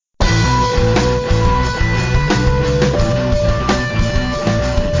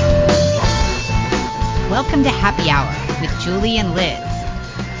Welcome to Happy Hour with Julie and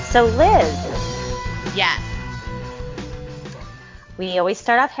Liz. So Liz, Yes. we always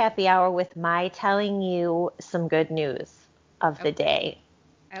start off Happy Hour with my telling you some good news of the day.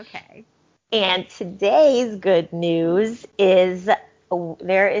 Okay. And today's good news is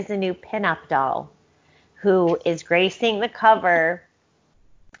there is a new pinup doll who is gracing the cover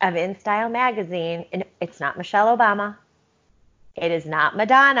of InStyle magazine. And it's not Michelle Obama. It is not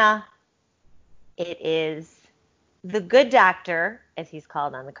Madonna. It is the good doctor, as he's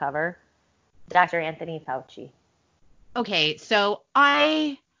called on the cover, Dr. Anthony Fauci. Okay, so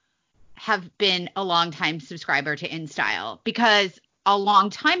I have been a longtime subscriber to InStyle because a long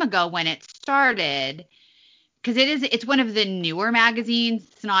time ago when it started, because it's one of the newer magazines.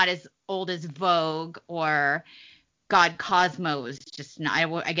 It's not as old as Vogue or God, Cosmo's just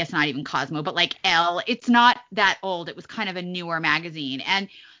not, I guess not even Cosmo, but like Elle. It's not that old. It was kind of a newer magazine. And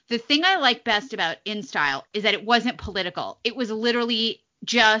the thing I like best about InStyle is that it wasn't political. It was literally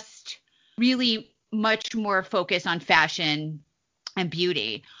just really much more focused on fashion and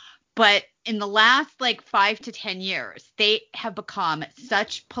beauty. But in the last like 5 to 10 years, they have become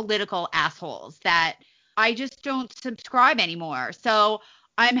such political assholes that I just don't subscribe anymore. So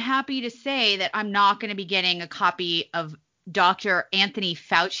I'm happy to say that I'm not going to be getting a copy of Dr. Anthony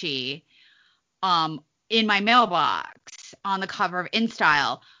Fauci in my mailbox on the cover of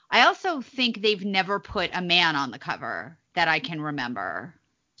InStyle. I also think they've never put a man on the cover that I can remember.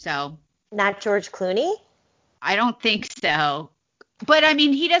 So Not George Clooney? I don't think so. But I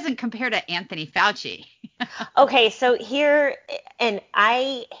mean, he doesn't compare to Anthony Fauci. Okay, so here, and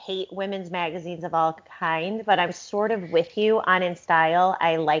I hate women's magazines of all kind, but I'm sort of with you on InStyle.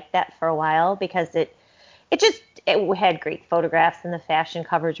 I liked that for a while because it had great photographs and the fashion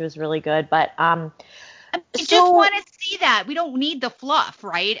coverage was really good. But I just want to see that. We don't need the fluff,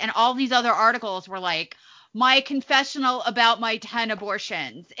 right? And all these other articles were like, my confessional about my 10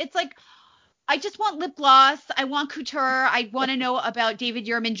 abortions. It's like, I just want lip gloss. I want couture. I want to know about David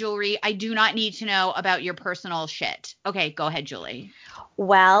Yurman jewelry. I do not need to know about your personal shit. Okay, go ahead, Julie.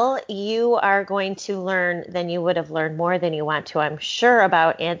 Well, you are going to learn, then you would have learned more than you want to, I'm sure,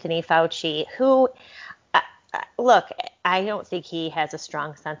 about Anthony Fauci, who, look, I don't think he has a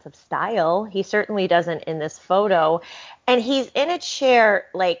strong sense of style. He certainly doesn't in this photo. And he's in a chair,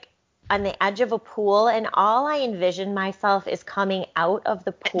 like, on the edge of a pool, and all I envision myself is coming out of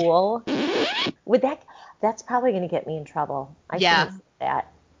the pool. That's probably going to get me in trouble. I shouldn't say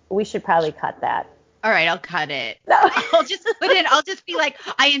that. We should probably cut that. All right, I'll cut it. No. I'll just be like,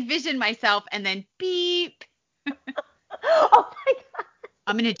 I envision myself and then beep. Oh my God.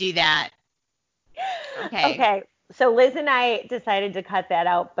 I'm going to do that. Okay. Okay. So Liz and I decided to cut that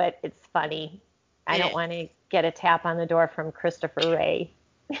out, but it's funny. I don't want to get a tap on the door from Christopher Ray.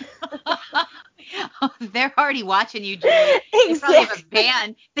 They're already watching you, Julie. They probably have a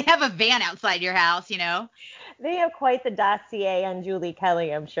van. They have a van outside your house, you know? They have quite the dossier on Julie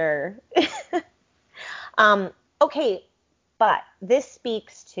Kelly, I'm sure. Okay, but this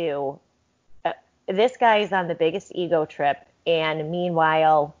speaks to this guy is on the biggest ego trip, and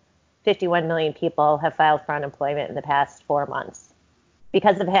meanwhile, 51 million people have filed for unemployment in the past 4 months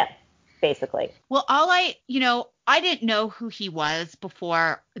because of him, basically. Well, I didn't know who he was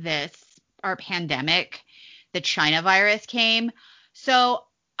before our pandemic, the China virus came. So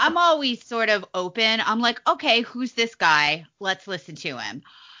I'm always sort of open. I'm like, okay, who's this guy? Let's listen to him.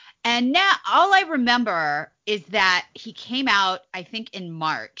 And now all I remember is that he came out, I think in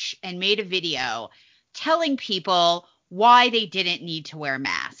March, and made a video telling people why they didn't need to wear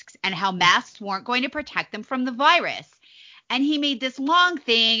masks and how masks weren't going to protect them from the virus. And he made this long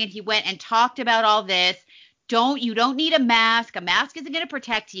thing and he went and talked about all this. You don't need a mask. A mask isn't going to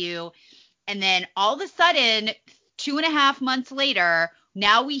protect you. And then all of a sudden, 2.5 months later,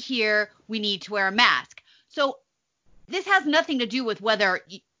 now we hear we need to wear a mask. So this has nothing to do with whether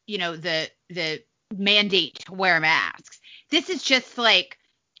the mandate to wear masks. This is just like,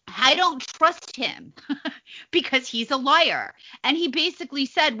 I don't trust him because he's a liar. And he basically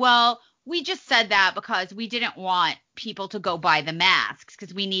said, well, we just said that because we didn't want people to go buy the masks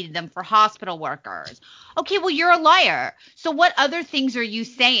because we needed them for hospital workers. Okay, well, you're a liar. So what other things are you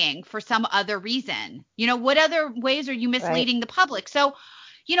saying for some other reason? What other ways are you misleading the public? So,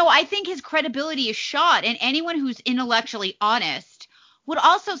 I think his credibility is shot, and anyone who's intellectually honest would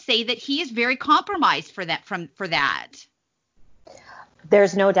also say that he is very compromised for that.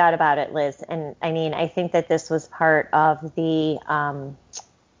 There's no doubt about it, Liz. And I mean, I think that this was part of the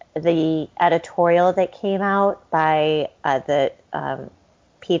editorial that came out by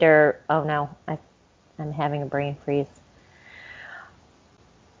Peter. Oh no, I'm having a brain freeze.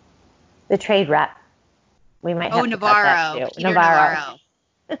 The trade rep. We might Oh, have to cut that Navarro, too. Peter Navarro.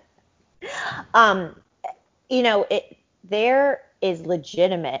 Navarro. Um, there is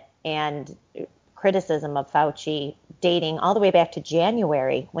legitimate and criticism of Fauci dating all the way back to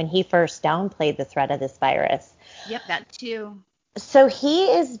January when he first downplayed the threat of this virus. Yep, that too. So he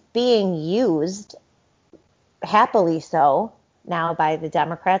is being used, happily so, now by the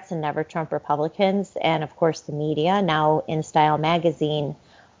Democrats and Never Trump Republicans, and of course the media, now InStyle magazine,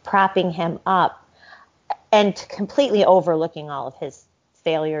 propping him up and completely overlooking all of his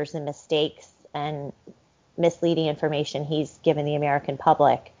failures and mistakes and misleading information he's given the American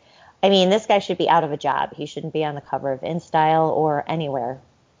public. I mean, this guy should be out of a job. He shouldn't be on the cover of InStyle or anywhere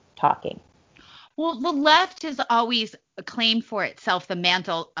talking. Well, the left has always claimed for itself the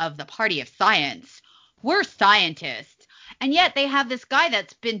mantle of the party of science. We're scientists. And yet they have this guy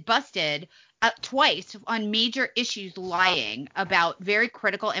that's been busted twice on major issues lying about very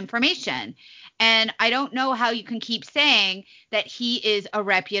critical information. And I don't know how you can keep saying that he is a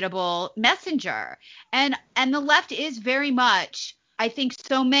reputable messenger. And the left is very much, I think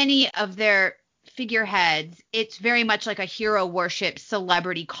so many of their figureheads, it's very much like a hero worship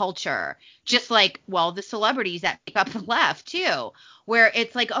celebrity culture, just like, well, the celebrities that make up the left too, where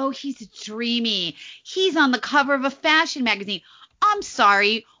it's like, oh, he's dreamy, he's on the cover of a fashion magazine. I'm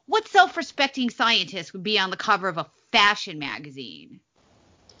sorry, what self-respecting scientist would be on the cover of a fashion magazine?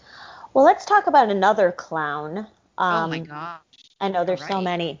 Well, let's talk about another clown. Oh my gosh. I know All there's so right.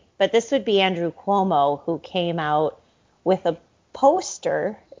 many, but this would be Andrew Cuomo, who came out with a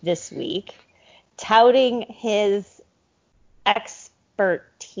poster this week touting his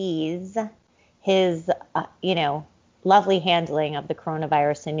expertise, his, lovely handling of the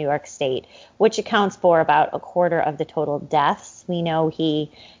coronavirus in New York State, which accounts for about a quarter of the total deaths. We know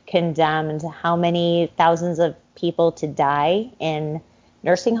he condemned how many thousands of people to die in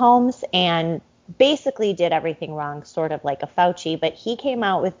nursing homes and basically did everything wrong, sort of like a Fauci, but he came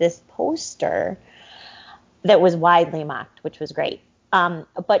out with this poster that was widely mocked, which was great.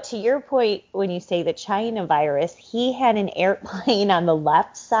 But to your point, when you say the China virus, he had an airplane on the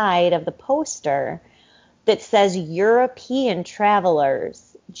left side of the poster that says European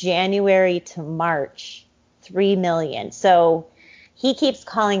travelers, January to March, 3 million. So he keeps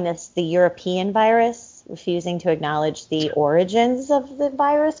calling this the European virus, refusing to acknowledge the origins of the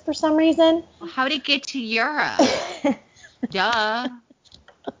virus for some reason. Well, how'd it get to Europe? Duh.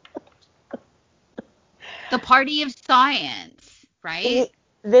 The party of science, right?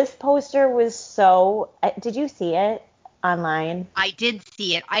 This poster was so. Did you see it online? I did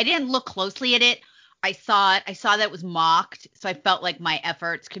see it. I didn't look closely at it. I saw it. I saw that it was mocked. So I felt like my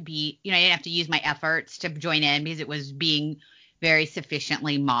efforts could be, I didn't have to use my efforts to join in because it was being very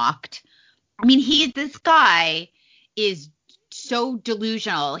sufficiently mocked. I mean, this guy is so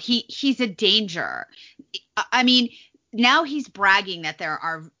delusional. He's a danger. I mean, now he's bragging that there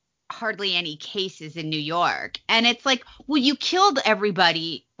are hardly any cases in New York. And it's like, well, you killed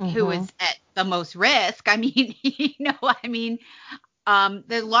everybody who was at the most risk. I mean,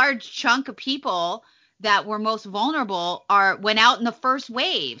 the large chunk of people that were most vulnerable went out in the first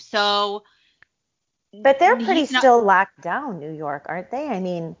wave. So, but they're pretty he's not, still locked down, New York, aren't they? I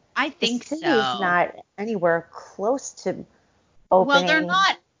mean, I the think city's so. not anywhere close to Well, opening.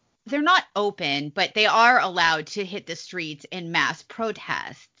 they're not open, but they are allowed to hit the streets in mass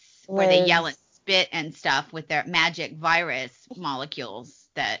protests where they yell and Liz, spit and stuff with their magic virus molecules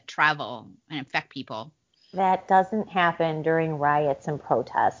that travel and infect people. that doesn't happen during riots and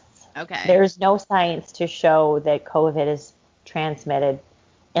protests. Okay. There's no science to show that COVID is transmitted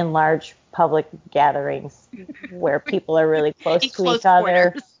in large public gatherings where people are really close In to each close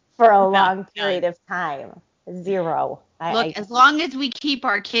other quarters. for a No, long period none. of time. Zero. Look, as long as we keep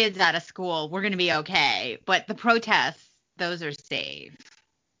our kids out of school, we're going to be okay. But the protests, those are safe.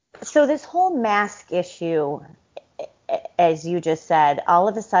 So this whole mask issue, as you just said, all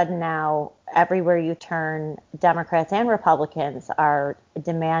of a sudden now, everywhere you turn, Democrats and Republicans are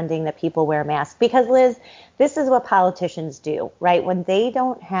demanding that people wear masks. Because, Liz, this is what politicians do, right? When they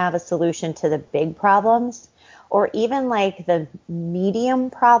don't have a solution to the big problems or even like the medium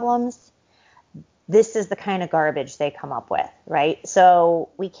problems, this is the kind of garbage they come up with, right? So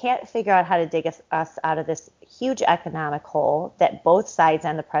we can't figure out how to dig us out of this huge economic hole that both sides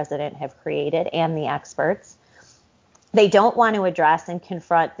and the president have created and the experts. They don't want to address and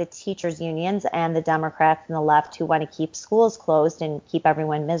confront the teachers' unions and the Democrats and the left who want to keep schools closed and keep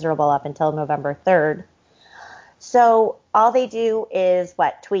everyone miserable up until November 3rd. So all they do is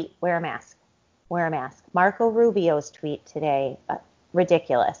tweet, wear a mask, wear a mask. Marco Rubio's tweet today,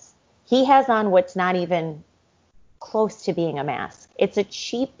 ridiculous. He has on what's not even close to being a mask. It's a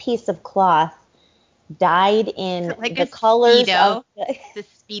cheap piece of cloth dyed in Like the a colors of Speedo, the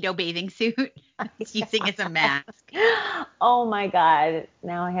Speedo bathing suit using as a mask. Oh my God.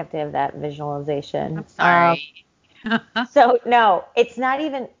 Now I have to have that visualization. I'm sorry. So no, it's not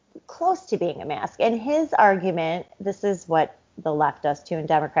even close to being a mask. And his argument, this is what the left does too, and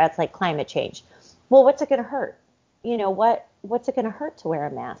Democrats, like climate change. Well, what's it going to hurt? What's it going to hurt to wear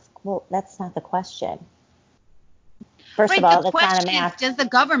a mask? Well, that's not the question. First of Right. The all, that's not a question is, mask. does the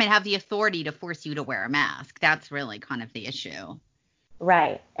government have the authority to force you to wear a mask? That's really kind of the issue.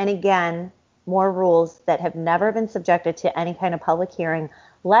 Right. And again, more rules that have never been subjected to any kind of public hearing,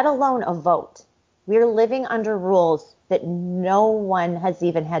 let alone a vote. We're living under rules that no one has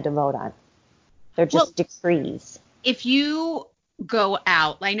even had to vote on. They're just decrees. If you go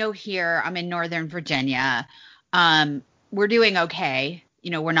out, I know here I'm in Northern Virginia, we're doing okay.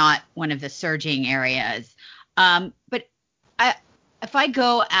 We're not one of the surging areas. But if I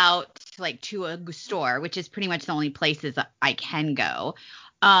go out like to a store, which is pretty much the only places I can go,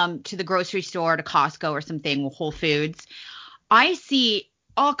 to the grocery store, to Costco or something, Whole Foods, I see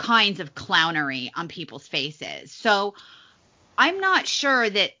all kinds of clownery on people's faces. So I'm not sure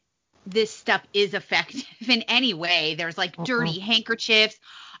that this stuff is effective in any way. There's like dirty handkerchiefs.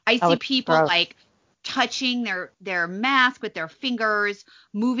 I see people gross. like touching their mask with their fingers,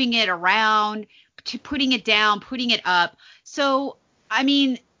 moving it around, to putting it down, putting it up. So, I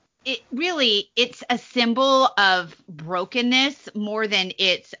mean, it's a symbol of brokenness more than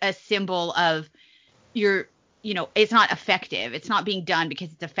it's a symbol of it's not effective. It's not being done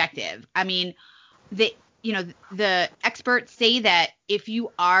because it's effective. I mean, the experts say that if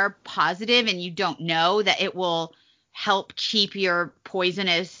you are positive and you don't know, that it will help keep your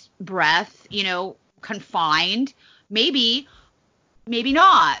poisonous breath, confined. Maybe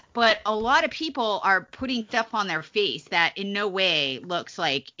not, but a lot of people are putting stuff on their face that in no way looks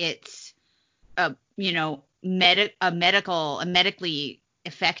like it's a medically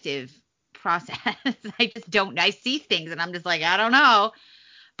effective process. I see things and I'm just like, I don't know.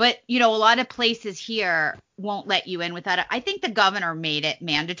 But, a lot of places here won't let you in without it. I think the governor made it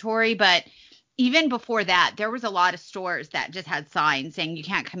mandatory, but even before that, there was a lot of stores that just had signs saying you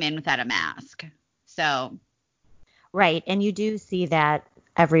can't come in without a mask. So. Right. And you do see that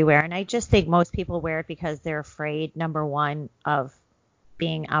everywhere. And I just think most people wear it because they're afraid, number one, of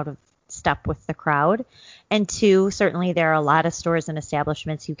being out of step with the crowd. And two, certainly there are a lot of stores and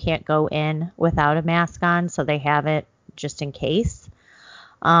establishments you can't go in without a mask on. So they have it just in case.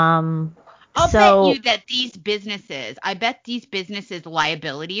 I'll bet you that I bet these businesses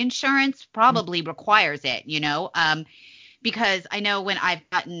liability insurance probably requires it, because I know when I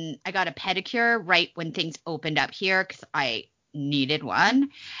got a pedicure right when things opened up here because I needed one,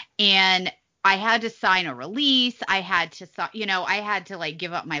 and I had to sign a release. I had to like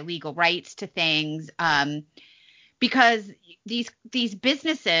give up my legal rights to things, because these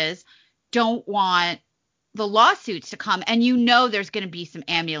businesses don't want the lawsuits to come, and there's going to be some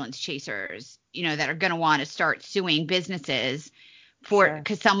ambulance chasers, that are going to want to start suing businesses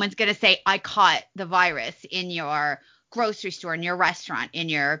because someone's going to say, I caught the virus in your grocery store, in your restaurant, in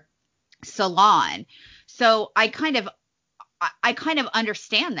your salon. So I kind of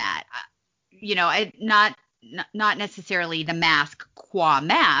understand that, not necessarily the mask qua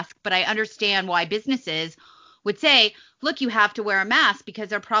mask, but I understand why businesses would say, look, you have to wear a mask because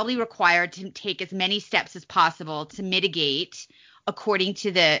they're probably required to take as many steps as possible to mitigate, according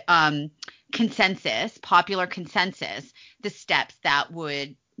to the popular consensus, the steps that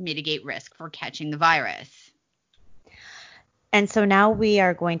would mitigate risk for catching the virus. And so now we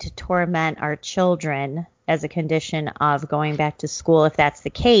are going to torment our children as a condition of going back to school, if that's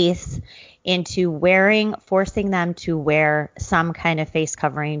the case, into forcing them to wear some kind of face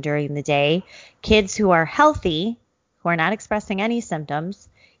covering during the day. Kids who are healthy, who are not expressing any symptoms,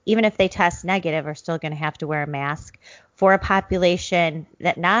 even if they test negative, are still going to have to wear a mask for a population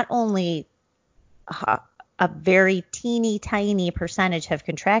that not only a very teeny tiny percentage have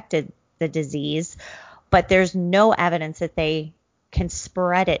contracted the disease, but there's no evidence that they can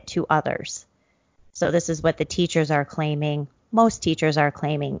spread it to others. So this is what the teachers are claiming. Most teachers are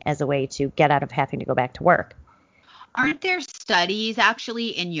claiming as a way to get out of having to go back to work. Aren't there studies actually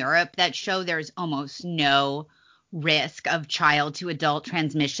in Europe that show there's almost no risk of child to adult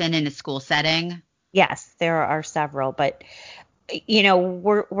transmission in a school setting? Yes, there are several, but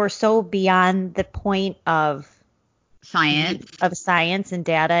we're so beyond the point of science and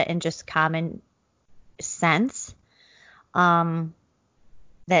data and just common sense,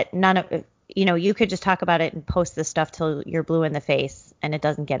 that none of you could just talk about it and post this stuff till you're blue in the face and it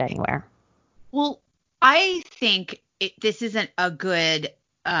doesn't get anywhere. Well, I think this isn't a good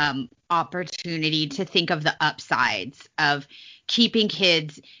opportunity to think of the upsides of keeping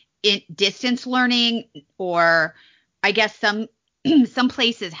kids in distance learning, or I guess some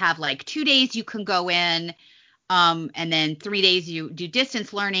places have like 2 days you can go in, and then 3 days you do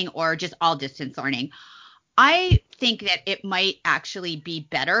distance learning or just all distance learning. I think that it might actually be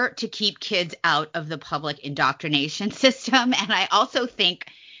better to keep kids out of the public indoctrination system. And I also think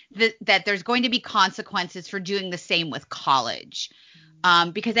that there's going to be consequences for doing the same with college.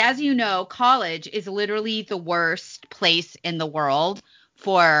 Because as you know, college is literally the worst place in the world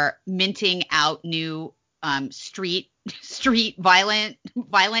for minting out new street violent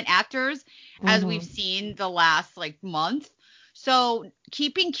actors, as we've seen the last like month. So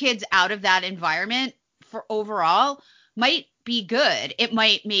keeping kids out of that environment for overall might be good. It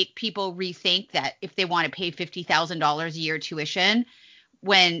might make people rethink that if they want to pay $50,000 a year tuition,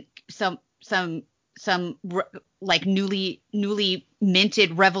 when some like newly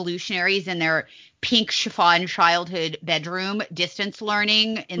minted revolutionaries in their pink chiffon childhood bedroom distance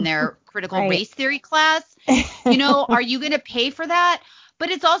learning in their critical Right. race theory class, are you going to pay for that? But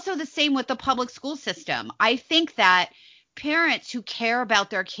it's also the same with the public school system. I think that parents who care about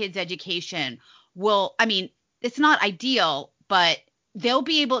their kids' education will, I mean, it's not ideal, but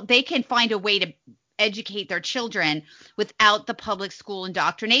they can find a way to educate their children without the public school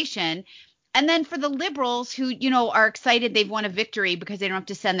indoctrination. And then for the liberals who, are excited they've won a victory because they don't have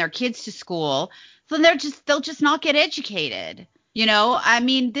to send their kids to school, then they'll just not get educated. I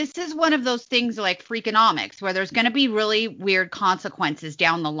mean, this is one of those things like Freakonomics where there's going to be really weird consequences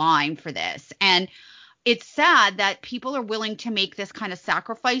down the line for this. And it's sad that people are willing to make this kind of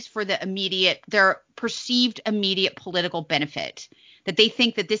sacrifice for their perceived immediate political benefit, that they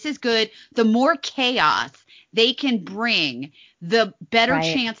think that this is good. The more chaos they can bring, the better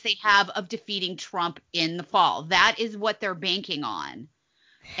Right. chance they have of defeating Trump in the fall. That is what they're banking on.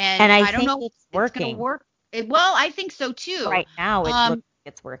 And I don't think know it's if it's going working. to work. Well, I think so too. Right now, it looks like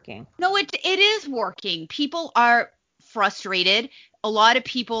it's working. No, it is working. People are frustrated. A lot of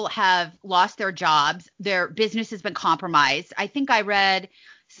people have lost their jobs. Their business has been compromised. I think I read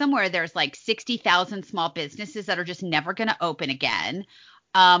somewhere there's like 60,000 small businesses that are just never going to open again.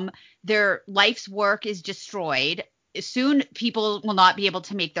 Their life's work is destroyed. Soon people will not be able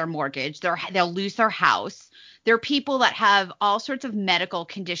to make their mortgage. They'll lose their house. There are people that have all sorts of medical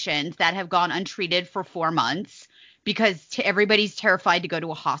conditions that have gone untreated for 4 months because everybody's terrified to go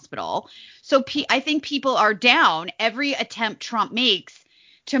to a hospital. So I think people are down. Every attempt Trump makes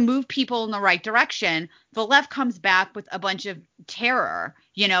to move people in the right direction, the left comes back with a bunch of terror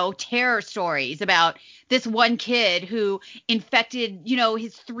stories about this one kid who infected,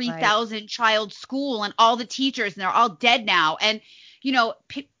 his 3,000 child school and all the teachers, and they're all dead now. And,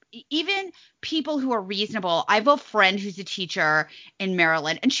 even people who are reasonable. I have a friend who's a teacher in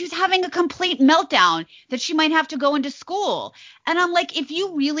Maryland, and she's having a complete meltdown that she might have to go into school. And I'm like, if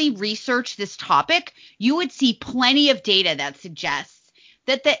you really research this topic, you would see plenty of data that suggests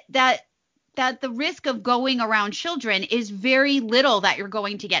that the risk of going around children is very little that you're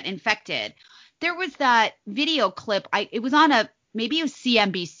going to get infected. There was that video clip. It was on maybe it was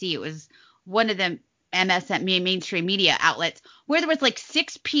CNBC. It was one of the MSN mainstream media outlets where there was like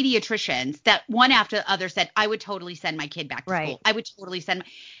 6 pediatricians that one after the other said, I would totally send my kid back to school. I would totally send.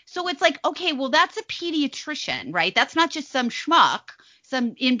 So it's like, okay, well, that's a pediatrician, right? That's not just some schmuck,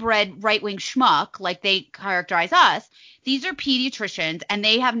 some inbred right-wing schmuck like they characterize us. These are pediatricians, and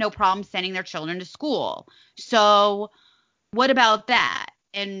they have no problem sending their children to school. So what about that?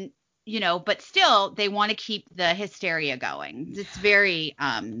 And, but still they want to keep the hysteria going. It's very,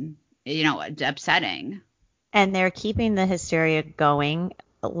 upsetting. And they're keeping the hysteria going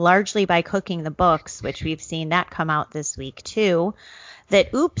largely by cooking the books, which we've seen that come out this week too.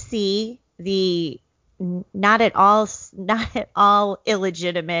 That oopsie, the not at all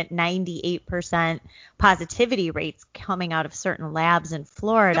illegitimate 98% positivity rates coming out of certain labs in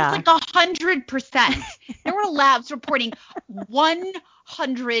Florida. It was like 100%. There were labs reporting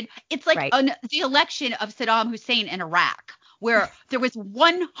 100. It's like the election of Saddam Hussein in Iraq, where there was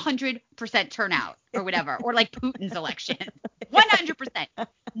 100% turnout or whatever, or like Putin's election, 100%.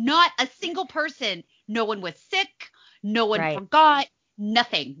 Not a single person. No one was sick. No one forgot.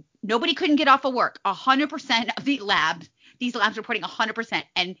 Nothing. Nobody couldn't get off of work. 100% of these labs reporting 100%.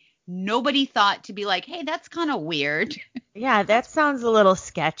 And nobody thought to be like, hey, that's kind of weird. Yeah, that sounds a little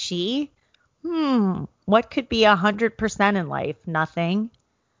sketchy. What could be 100% in life? Nothing.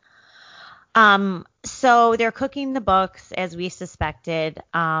 So they're cooking the books as we suspected.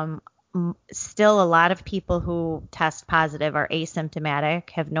 Still a lot of people who test positive are asymptomatic,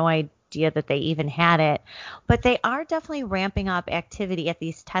 have no idea that they even had it. But they are definitely ramping up activity at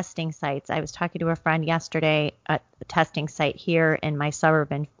these testing sites. I was talking to a friend yesterday at the testing site here in my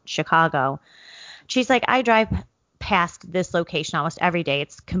suburb in Chicago. She's like, I drive past this location almost every day.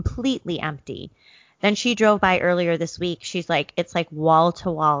 It's completely empty. Then she drove by earlier this week. She's like, it's like wall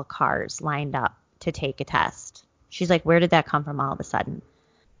to wall cars lined up to take a test. She's like, where did that come from all of a sudden?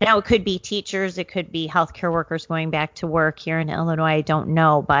 Now, it could be teachers. It could be healthcare workers going back to work here in Illinois. I don't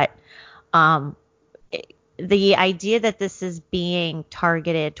know. But the idea that this is being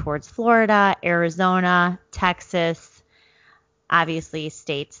targeted towards Florida, Arizona, Texas, obviously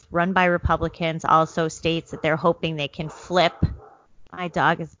states run by Republicans, also states that they're hoping they can flip. My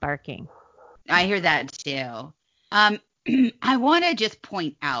dog is barking. I hear that too. I want to just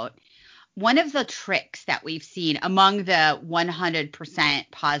point out one of the tricks that we've seen among the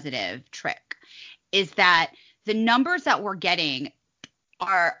 100% positive trick is that the numbers that we're getting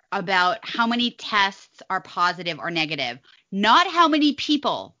are about how many tests are positive or negative, not how many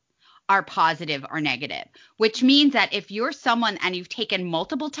people are positive or negative, which means that if you're someone and you've taken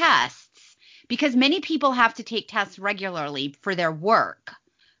multiple tests, because many people have to take tests regularly for their work,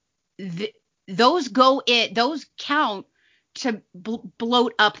 those count to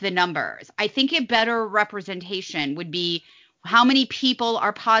bloat up the numbers. I think a better representation would be how many people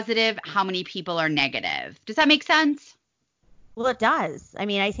are positive, how many people are negative. Does that make sense? Well, it does. I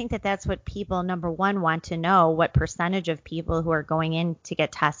mean, I think that that's what people, number one, want to know, what percentage of people who are going in to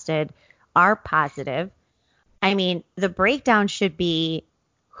get tested are positive. I mean, the breakdown should be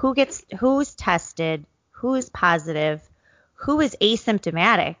who's tested, who's positive, who is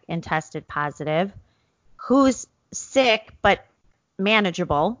asymptomatic and tested positive, who's sick but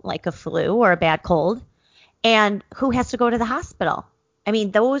manageable, like a flu or a bad cold, and who has to go to the hospital. I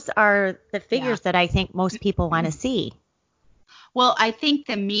mean, those are the figures that I think most people want to see. Well, I think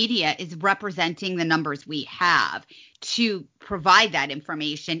the media is representing the numbers we have to provide that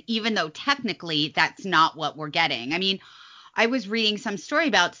information, even though technically that's not what we're getting. I mean, I was reading some story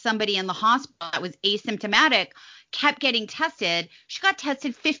about somebody in the hospital that was asymptomatic, kept getting tested. She got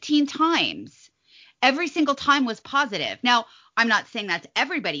tested 15 times. Every single time was positive. Now, I'm not saying that's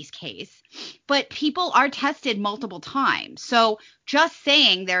everybody's case, but people are tested multiple times. So just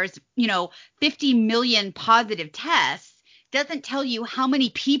saying there's, 50 million positive tests doesn't tell you how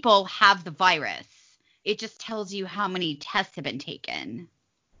many people have the virus. It just tells you how many tests have been taken.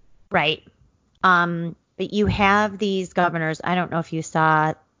 Right. But you have these governors. I don't know if you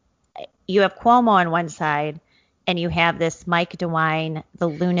saw, you have Cuomo on one side and you have this Mike DeWine, the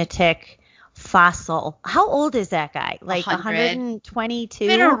lunatic fossil. How old is that guy? Like 122?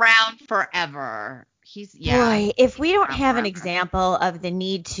 Been around forever. Boy, if we don't have an example of the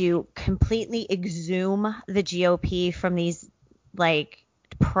need to completely exhume the GOP from these like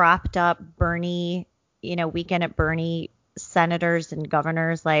propped up Bernie, weekend at Bernie senators and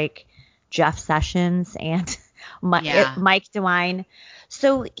governors like Jeff Sessions and Mike DeWine.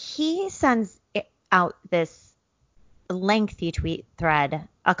 So he sends out this lengthy tweet thread,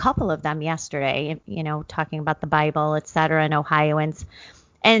 a couple of them yesterday, talking about the Bible, et cetera, and Ohioans,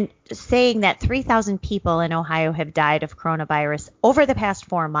 and saying that 3,000 people in Ohio have died of coronavirus over the past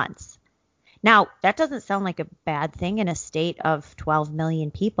 4 months. Now, that doesn't sound like a bad thing in a state of 12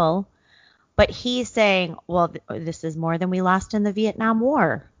 million people, but he's saying, well, this is more than we lost in the Vietnam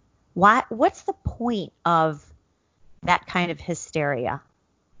War. What's the point of that kind of hysteria?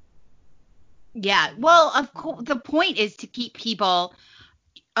 Yeah, well, of course, the point is to keep people,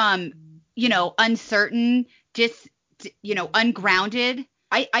 uncertain, just, ungrounded.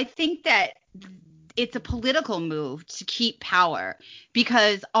 I think that it's a political move to keep power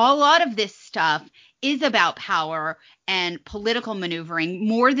because a lot of this stuff is about power and political maneuvering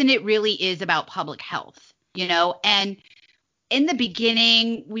more than it really is about public health, and in the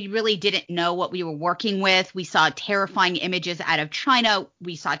beginning, we really didn't know what we were working with. We saw terrifying images out of China.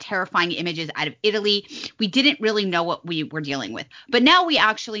 We saw terrifying images out of Italy. We didn't really know what we were dealing with. But now we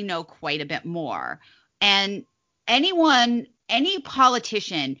actually know quite a bit more. And any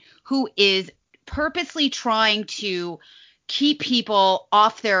politician who is purposely trying to keep people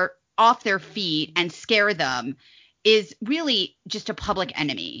off their feet and scare them is really just a public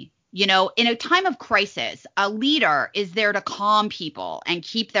enemy. In a time of crisis, a leader is there to calm people and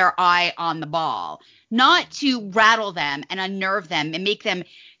keep their eye on the ball, not to rattle them and unnerve them and make them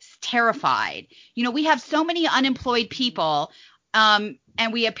terrified. We have so many unemployed people, and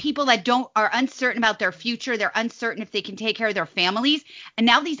we have people that are uncertain about their future. They're uncertain if they can take care of their families. And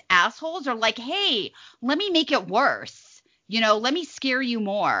now these assholes are like, hey, let me make it worse. Let me scare you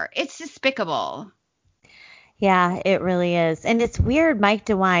more. It's despicable. Yeah, it really is. And it's weird, Mike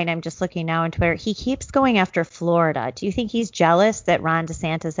DeWine, I'm just looking now on Twitter, he keeps going after Florida. Do you think he's jealous that Ron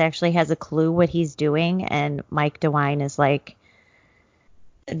DeSantis actually has a clue what he's doing and Mike DeWine is like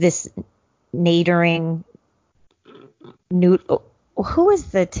this nadering newt? Who is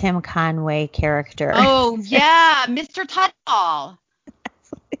the Tim Conway character? Oh, yeah, Mr. Tudball.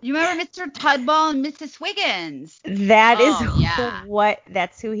 You remember Mr. Tudball and Mrs. Wiggins? That is Oh, yeah.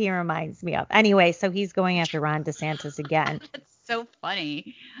 that's who he reminds me of. Anyway, so he's going after Ron DeSantis again. That's so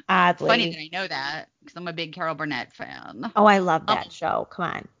funny. It's funny that Oddly. I know that because I'm a big Carol Burnett fan. Oh, I love that show. Come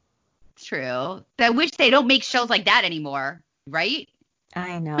on. It's true. I wish they don't make shows like that anymore, right?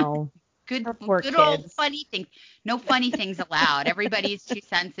 I know. Good, Our poor good old kids. funny things. No funny things allowed. Everybody's too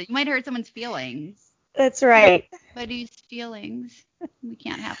sensitive. You might hurt someone's feelings. That's right. Everybody's feelings. We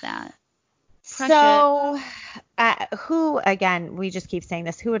can't have that. So, who, again, we just keep saying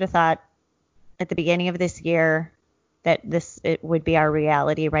this, who would have thought at the beginning of this year that it would be our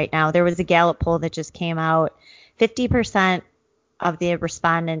reality right now? There was a Gallup poll that just came out. 50% of the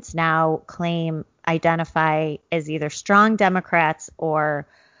respondents now identify as either strong Democrats or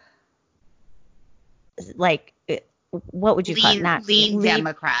like, what would you call it? Not lean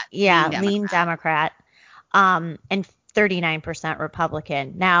Democrat. Yeah, lean Democrat. And 39%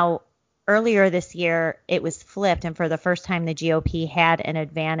 Republican. Now, earlier this year, it was flipped, and for the first time, the GOP had an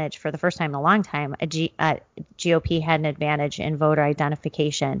advantage. For the first time in a long time, GOP had an advantage in voter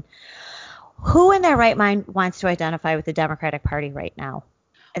identification. Who in their right mind wants to identify with the Democratic Party right now?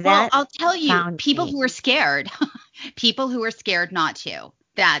 Well, I'll tell you, people who are scared. People who are scared not to.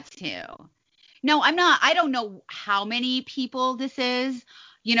 That's who. No, I'm not. I don't know how many people this is.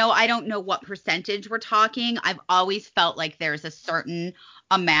 I don't know what percentage we're talking. I've always felt like there's a certain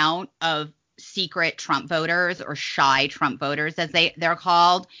amount of secret Trump voters or shy Trump voters, as they're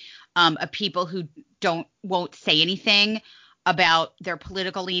called, of people who won't say anything about their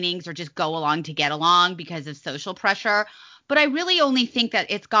political leanings or just go along to get along because of social pressure. But I really only think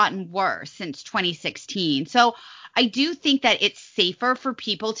that it's gotten worse since 2016. So I do think that it's safer for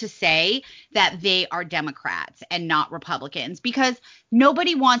people to say that they are Democrats and not Republicans because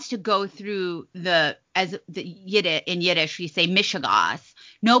nobody wants to go through in Yiddish, we say mishigas.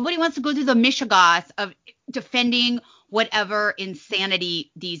 Nobody wants to go through the mishigas of defending whatever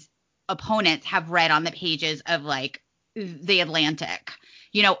insanity these opponents have read on the pages of like the Atlantic,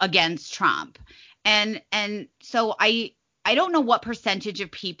 against Trump. And so I don't know what percentage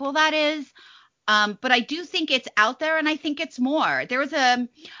of people that is. But I do think it's out there, and I think it's more. There was an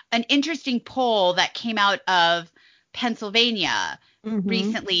interesting poll that came out of Pennsylvania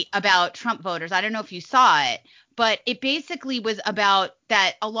recently about Trump voters. I don't know if you saw it, but it basically was about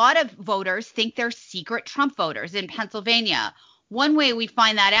that a lot of voters think they're secret Trump voters in Pennsylvania. One way we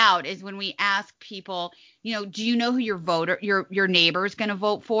find that out is when we ask people, do you know who your neighbor's going to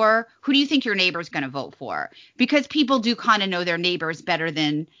vote for? Who do you think your neighbor's going to vote for? Because people do kind of know their neighbors better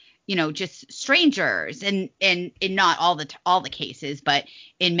than just strangers and in not all the cases, but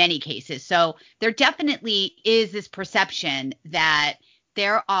in many cases. So there definitely is this perception that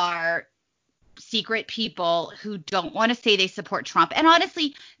there are secret people who don't want to say they support Trump. And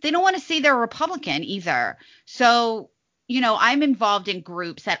honestly, they don't want to say they're Republican either. So, I'm involved in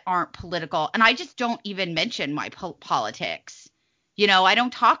groups that aren't political, and I just don't even mention my politics. I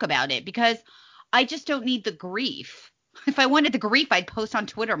don't talk about it because I just don't need the grief. If I wanted the grief, I'd post on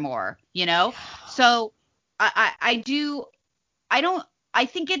Twitter more, So I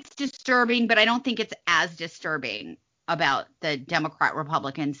think it's disturbing, but I don't think it's as disturbing about the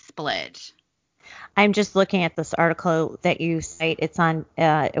Democrat-Republican split. I'm just looking at this article that you cite. It's on,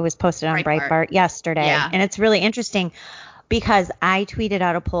 it was posted on Breitbart yesterday. Yeah. And it's really interesting because I tweeted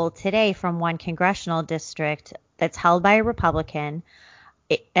out a poll today from one congressional district that's held by a Republican.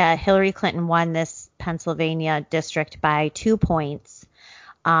 Hillary Clinton won this Pennsylvania district by 2 points.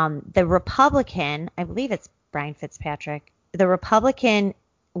 The Republican, I believe it's Brian Fitzpatrick, the Republican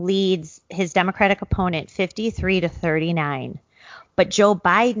leads his Democratic opponent 53-39. But Joe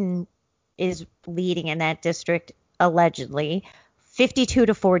Biden is leading in that district, allegedly,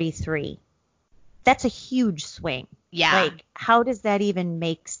 52-43. That's a huge swing. Yeah. Like, how does that even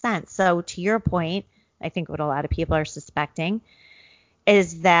make sense? So to your point, I think what a lot of people are suspecting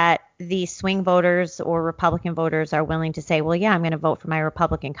is that the swing voters or Republican voters are willing to say, well, yeah, I'm going to vote for my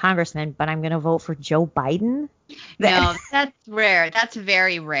Republican congressman, but I'm going to vote for Joe Biden. No, that's rare. That's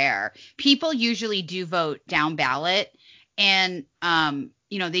very rare. People usually do vote down ballot, and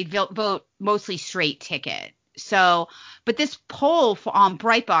they vote mostly straight ticket. So, but this poll on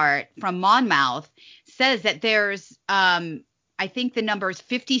Breitbart from Monmouth says that there's, I think the number is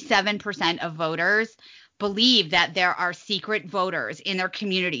 57% of voters believe that there are secret voters in their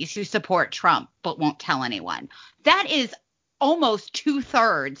communities who support Trump but won't tell anyone. That is almost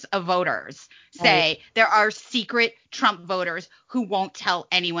 2/3 of voters say there are secret Trump voters who won't tell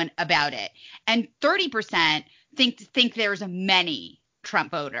anyone about it. And 30% think there's many Trump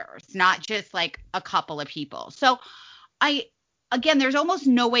voters, not just like a couple of people. So again, there's almost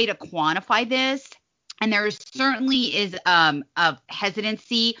no way to quantify this. And there certainly is a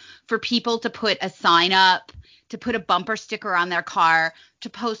hesitancy for people to put a sign up, to put a bumper sticker on their car, to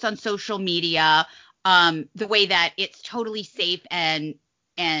post on social media, the way that it's totally safe and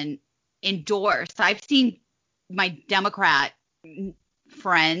endorsed. I've seen my Democrat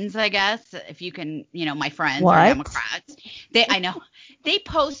friends, I guess, if you can, my friends are Democrats. They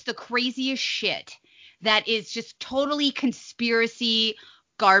post the craziest shit that is just totally conspiracy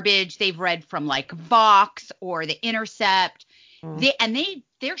garbage they've read from like Vox or The Intercept.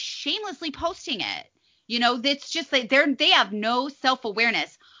 They're shamelessly posting it. It's just like they have no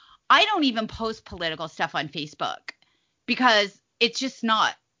self-awareness. I don't even post political stuff on Facebook because it's just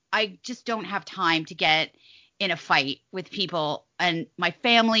not, I just don't have time to get in a fight with people. And my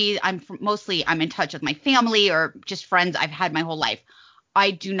family, I'm in touch with my family or just friends I've had my whole life. I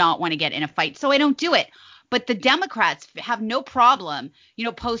do not want to get in a fight, so I don't do it. But the Democrats have no problem,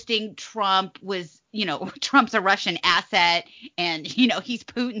 posting Trump's a Russian asset and, he's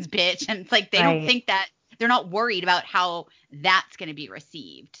Putin's bitch. And it's like they don't think that, they're not worried about how that's going to be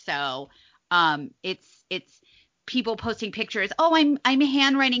received. So it's people posting pictures. Oh, I'm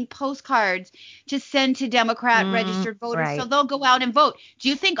handwriting postcards to send to Democrat registered voters so they'll go out and vote. Do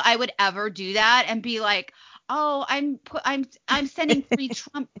you think I would ever do that and be like, oh, I'm sending free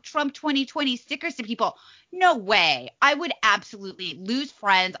Trump 2020 stickers to people? No way. I would absolutely lose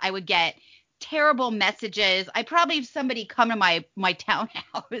friends. I would get terrible messages. I probably have somebody come to my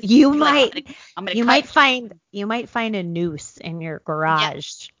townhouse. You might find a noose in your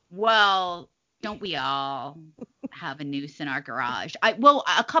garage. Yeah. Well, don't we all have a noose in our garage?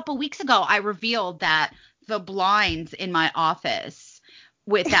 A couple weeks ago I revealed that the blinds in my office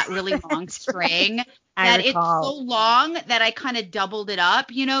with that really long string that it's so long that I kind of doubled it up,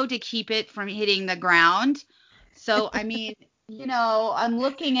 to keep it from hitting the ground. So, I mean, I'm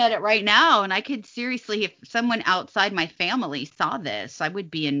looking at it right now and I could seriously, if someone outside my family saw this, I would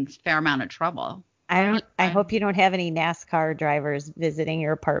be in a fair amount of trouble. I hope you don't have any NASCAR drivers visiting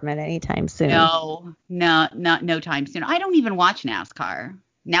your apartment anytime soon. No time soon. I don't even watch NASCAR.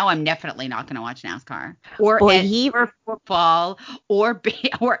 Now I'm definitely not going to watch NASCAR or football or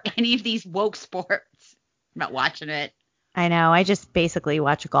any of these woke sports. I'm not watching it. I know. I just basically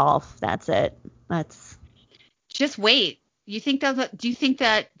watch golf. That's it. Just wait. Do you think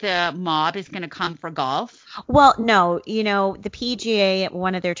that the mob is going to come for golf? Well, no. The PGA at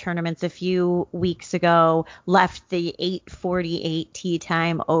one of their tournaments a few weeks ago left the 8:48 tee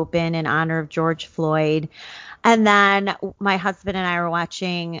time open in honor of George Floyd. And then my husband and I were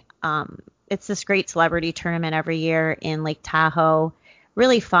watching, it's this great celebrity tournament every year in Lake Tahoe.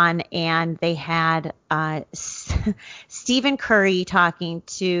 Really fun. And they had Stephen Curry talking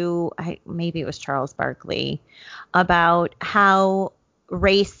to, maybe it was Charles Barkley, about how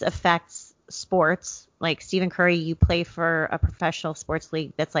race affects sports. Like Stephen Curry, you play for a professional sports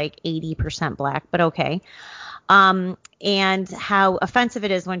league that's like 80% black, but okay. And how offensive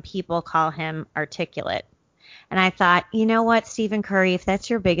it is when people call him articulate. And I thought, you know what, Stephen Curry, if that's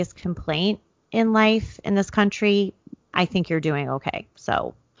your biggest complaint in life in this country, I think you're doing okay.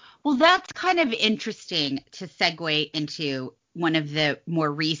 So, well, that's kind of interesting to segue into one of the more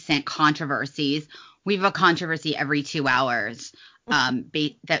recent controversies. We have a controversy every 2 hours,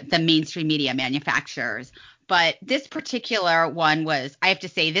 the mainstream media manufacturers. But this particular one was, I have to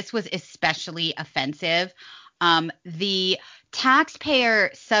say, this was especially offensive. The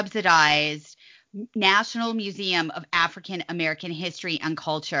taxpayer subsidized National Museum of African American History and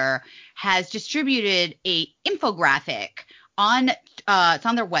Culture has distributed a infographic on it's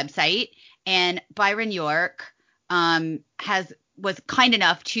on their website, and Byron York was kind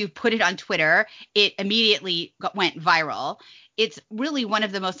enough to put it on Twitter. It immediately went viral. It's really one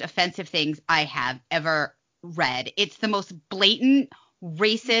of the most offensive things I have ever read. It's the most blatant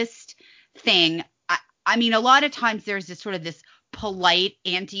racist thing. I mean, a lot of times there's this polite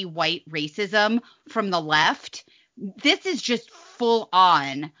anti-white racism from the left. This is just full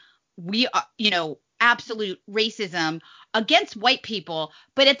on, absolute racism against white people,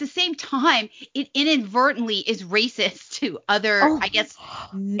 but at the same time, it inadvertently is racist to other,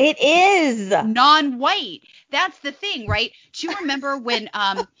 it is non-white. That's the thing, right? Do you remember when,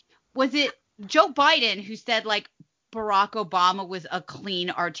 was it Joe Biden who said like Barack Obama was a clean,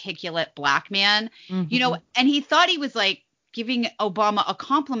 articulate black man, Mm-hmm. and he thought he was like giving Obama a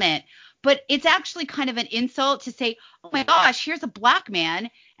compliment, but it's actually kind of an insult to say, oh my gosh, here's a black man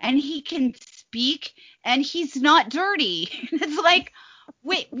and he can speak and he's not dirty. It's like,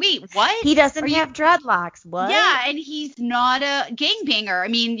 wait, what? He doesn't Are you? have dreadlocks. What? Yeah, and he's not a gangbanger. I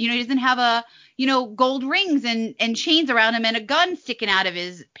mean, he doesn't have gold rings and chains around him and a gun sticking out of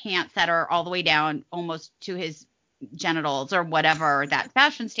his pants that are all the way down almost to his genitals or whatever that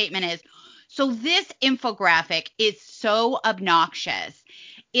fashion statement is. So this infographic is so obnoxious.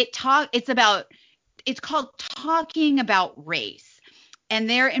 It's called Talking About Race, and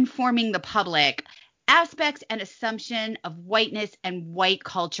they're informing the public aspects and assumption of whiteness and white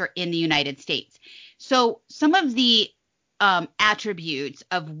culture in the United States. So some of the attributes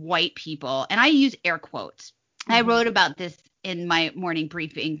of white people, and I use air quotes. Mm-hmm. I wrote about this in my morning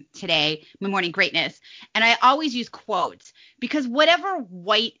briefing today, my morning greatness, and I always use quotes because whatever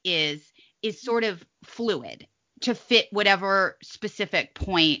white is sort of fluid to fit whatever specific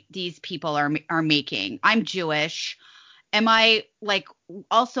point these people are making. I'm Jewish. Am I like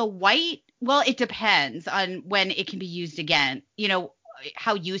also white? Well, it depends on when it can be used again,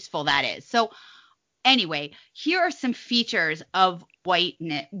 how useful that is. So anyway, here are some features of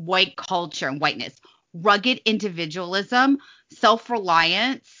white culture and whiteness: rugged individualism,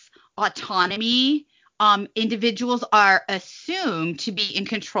 self-reliance, autonomy. Individuals are assumed to be in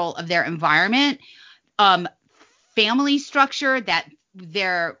control of their environment. Family structure, that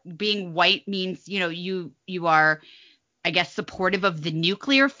they're being white means, you are, I guess, supportive of the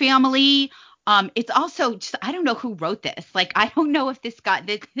nuclear family. It's also just, I don't know who wrote this. Like, I don't know if this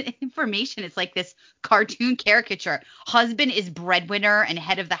information is like this cartoon caricature. Husband is breadwinner and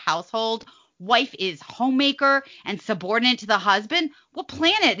head of the household. Wife is homemaker and subordinate to the husband. What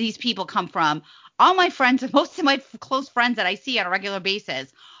planet these people come from? All my friends, most of my close friends that I see on a regular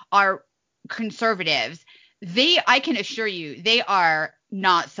basis are conservatives. I can assure you, they are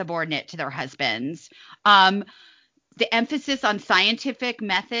not subordinate to their husbands. The emphasis on scientific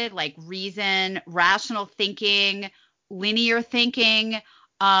method, like reason, rational thinking, linear thinking,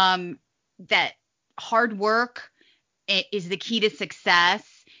 that hard work is the key to success.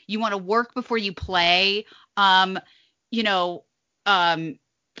 You want to work before you play. Plan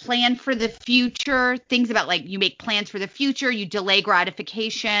for the future. Things about, like, you make plans for the future. You delay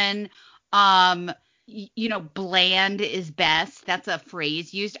gratification. Bland is best. That's a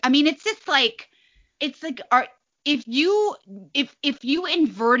phrase used. I mean, it's just like, if you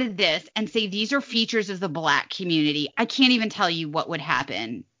inverted this and say these are features of the black community, I can't even tell you what would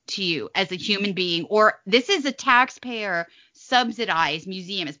happen to you as a human being. Or this is a taxpayer subsidized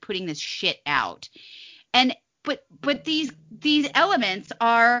museum is putting this shit out. And but these elements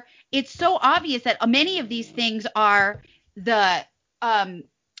are, it's so obvious that many of these things are the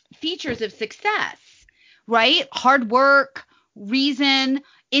features of success, right? Hard work, reason,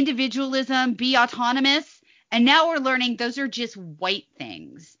 individualism, be autonomous. And now we're learning those are just white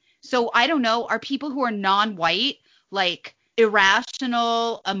things. So I don't know, are people who are non-white like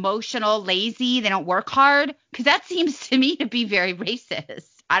irrational, emotional, lazy, they don't work hard? Because that seems to me to be very racist.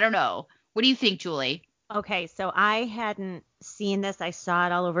 I don't know. What do you think, Julie? Okay, so I hadn't seen this. I saw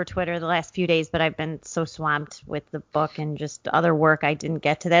it all over Twitter the last few days, but I've been so swamped with the book and just other work, I didn't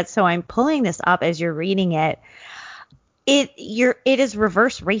get to that. So I'm pulling this up as you're reading it. It is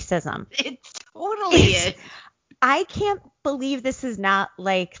reverse racism. It totally is. I can't believe this is not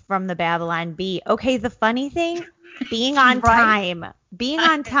like from the Babylon Bee. Okay, the funny thing, being on time.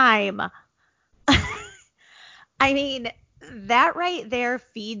 I mean, that right there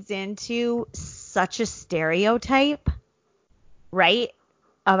feeds into such a stereotype, right?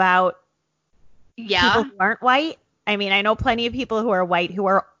 About people who aren't white. I mean, I know plenty of people who are white who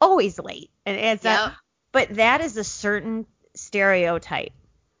are always late. And it's but that is a certain stereotype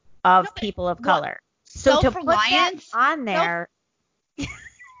of people of color. So to put that on there.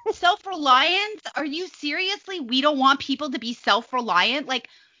 Self-reliance? Are you seriously? We don't want people to be self-reliant? Like,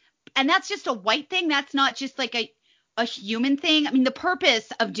 and that's just a white thing? That's not just like a human thing? I mean, the purpose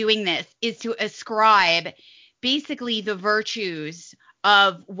of doing this is to ascribe basically the virtues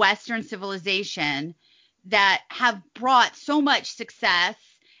of Western civilization that have brought so much success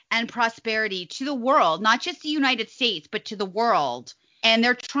and prosperity to the world, not just the United States, but to the world. And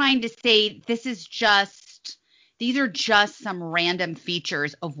they're trying to say these are just some random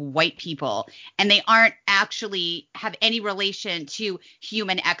features of white people, and they aren't actually have any relation to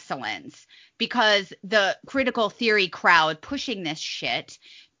human excellence, because the critical theory crowd pushing this shit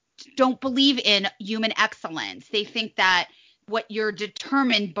don't believe in human excellence. They think that what you're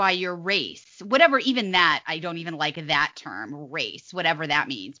determined by your race, whatever, even that, I don't even like that term, race, whatever that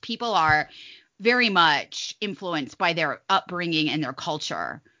means. People are very much influenced by their upbringing and their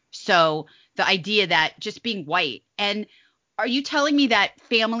culture. So the idea that just being white, and are you telling me that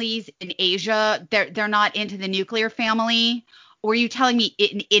families in Asia, they're not into the nuclear family? Or are you telling me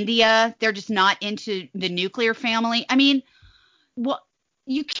in India, they're just not into the nuclear family? I mean, well,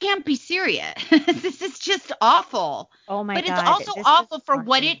 you can't be serious. This is just awful. Oh my But it's God, also this is awful for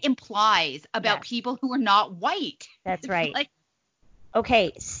what shocking. it implies about Yes, people who are not white. that's It's right. like,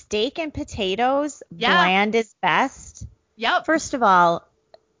 Okay, steak and potatoes, yeah, bland is best. yep. First of all,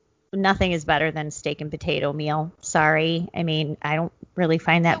 nothing is better than steak and potato meal. Sorry. I mean, I don't really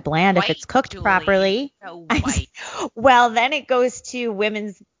find that So bland if it's white, cooked Julie. properly. So white. Well, then it goes to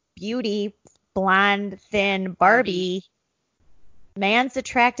women's beauty, blonde, thin Barbie. Barbie. Man's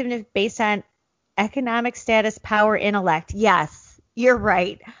attractiveness based on economic status, power, intellect. Yes, you're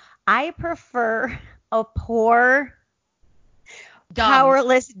right. I prefer a poor, Dumb.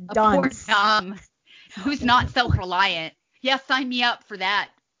 powerless A poor dunce. dumb who's not self-reliant. Yeah, sign me up for that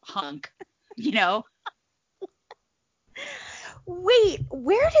hunk. You know? Wait,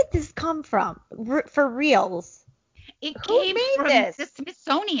 where did this come from? For reals? It Who came made from the this?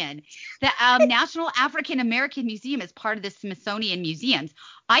 Smithsonian. The National African American Museum is part of the Smithsonian Museums.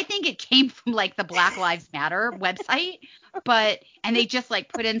 I think it came from like the Black Lives Matter website, and they just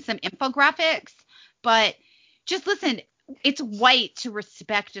like put in some infographics. But just listen, it's white to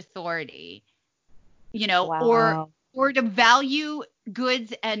respect authority, Wow. or to value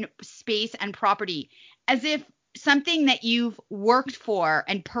goods and space and property as if something that you've worked for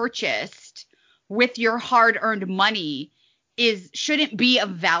and purchased with your hard-earned money is shouldn't be of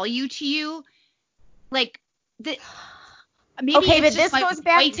value to you. Like the maybe Okay, it's but just this my goes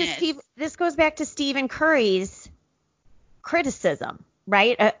back to whiteness. Steve. This goes back to Stephen Curry's criticism,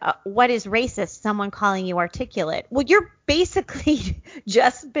 right? What is racist? Someone calling you articulate. Well, you're basically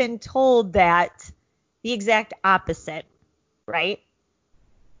just been told that the exact opposite, right?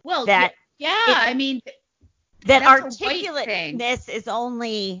 Well, yeah, That yeah. it I mean, that that's a white thing. articulateness is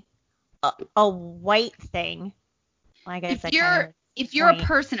only a white thing. Well, I guess if that kind of you're is if the you're a point.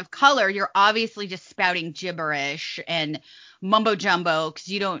 person of color, you're obviously just spouting gibberish and mumbo jumbo because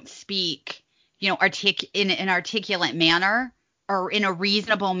you don't speak, in an articulate manner or in a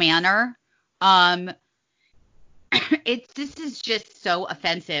reasonable manner. Um, this is just so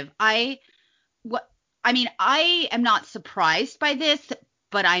offensive. What I mean, I am not surprised by this,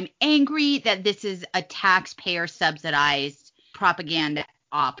 but I'm angry that this is a taxpayer subsidized propaganda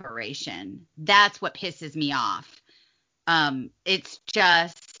operation. That's what pisses me off. It's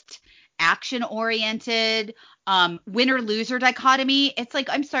just action oriented, winner loser dichotomy. It's like,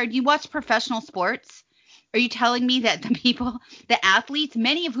 I'm sorry, do you watch professional sports? Are you telling me that the athletes,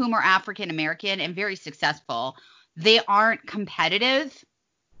 many of whom are African American and very successful, they aren't competitive?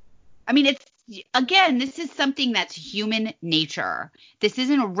 I mean, again, this is something that's human nature. This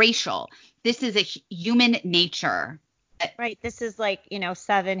isn't racial. This is a human nature. Right. This is like,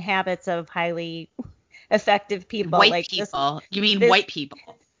 7 habits of highly effective people. White Like this, people. You mean this, white people.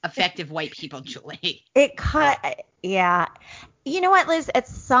 Effective white people, Julie. it cut. Yeah. You know what, Liz? At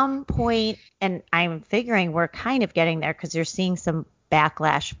some point, and I'm figuring we're kind of getting there because you're seeing some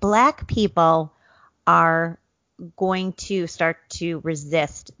backlash. Black people are going to start to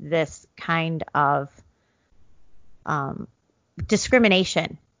resist this kind of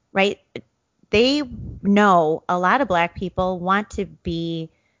discrimination, right? They know a lot of Black people want to be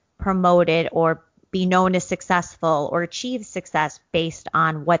promoted or be known as successful or achieve success based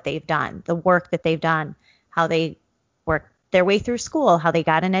on what they've done, the work that they've done, how they worked their way through school, how they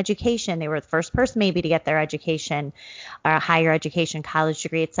got an education. They were the first person maybe to get their education, higher education, college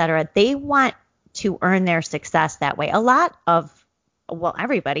degree, et cetera. They want to earn their success that way. A lot of, well,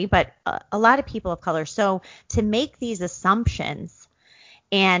 everybody, but a lot of people of color. So to make these assumptions,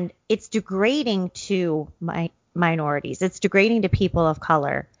 and it's degrading to minorities, it's degrading to people of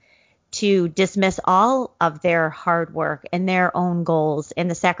color to dismiss all of their hard work and their own goals and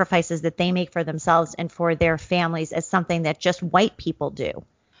the sacrifices that they make for themselves and for their families as something that just white people do.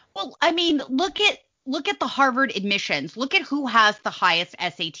 Well, I mean, look at the Harvard admissions. Look at who has the highest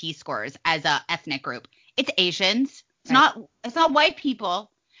SAT scores as a ethnic group. It's Asians. Right. It's not white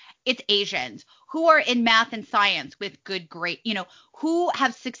people. It's Asians who are in math and science with good grade, who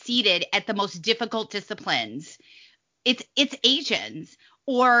have succeeded at the most difficult disciplines. It's Asians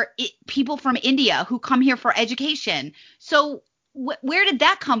or people from India who come here for education. So where did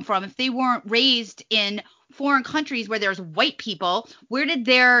that come from? If they weren't raised in foreign countries where there's white people, where did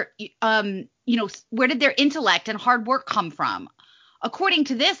their where did their intellect and hard work come from? According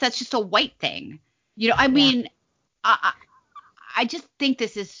to this, that's just a white thing. I mean, I just think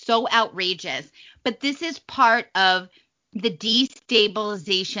this is so outrageous, but this is part of the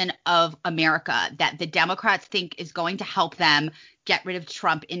destabilization of America that the Democrats think is going to help them get rid of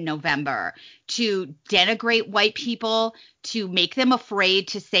Trump in November, to denigrate white people, to make them afraid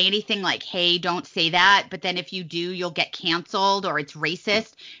to say anything like, hey, don't say that. But then if you do, you'll get canceled or it's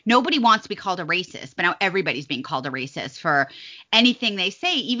racist. Nobody wants to be called a racist, but now everybody's being called a racist for anything they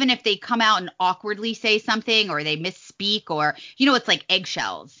say, even if they come out and awkwardly say something or they misspeak or, it's like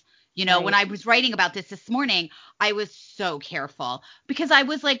eggshells. Right. When I was writing about this morning, I was so careful because I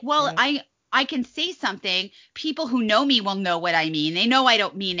was like, well, Right. I can say something. People who know me will know what I mean. They know I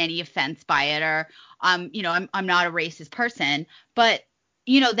don't mean any offense by it, or I'm not a racist person. But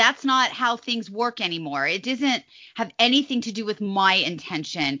that's not how things work anymore. It doesn't have anything to do with my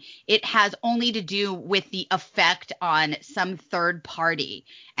intention. It has only to do with the effect on some third party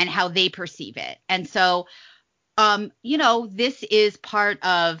and how they perceive it. And so, this is part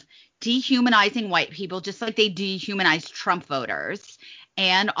of dehumanizing white people, just like they dehumanized Trump voters,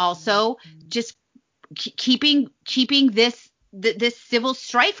 and also just keeping this civil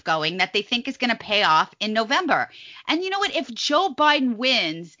strife going that they think is going to pay off in November. And you know what? If Joe Biden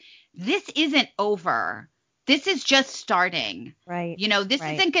wins, this isn't over. This is just starting. Right. This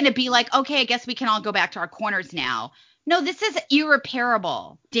Right. isn't going to be like, okay, I guess we can all go back to our corners now. No, this is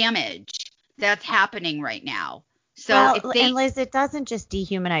irreparable damage that's happening right now. So Well, if they, and Liz, it doesn't just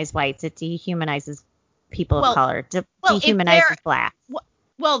dehumanize whites; it dehumanizes people of well, color, if dehumanizes blacks.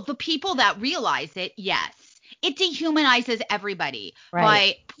 well, the people that realize it, yes. It dehumanizes everybody Right.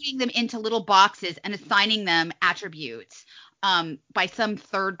 by putting them into little boxes and assigning them attributes by some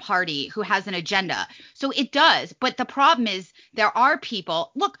third party who has an agenda. So it does. But the problem is there are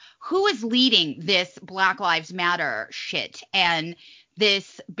people. Look, who is leading this Black Lives Matter shit and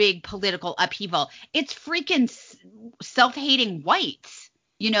this big political upheaval? It's freaking self-hating whites.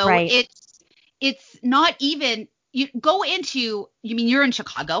 Right. It's not even. You go into, you're in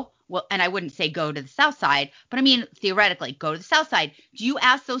Chicago. Well, and I wouldn't say go to the South Side, but I mean, theoretically, go to the South Side. Do you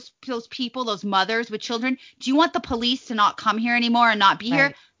ask those people, those mothers with children, do you want the police to not come here anymore and not be here?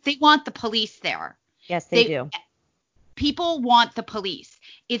 Right. They want the police there. Yes, they do. People want the police.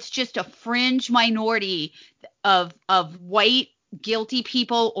 It's just a fringe minority of white guilty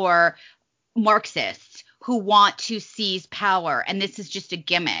people or Marxists who want to seize power. And this is just a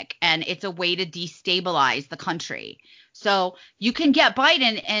gimmick, and it's a way to destabilize the country. So you can get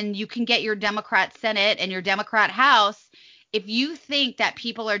Biden and you can get your Democrat Senate and your Democrat House. If you think that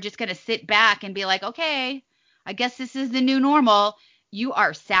people are just going to sit back and be like, okay, I guess this is the new normal, you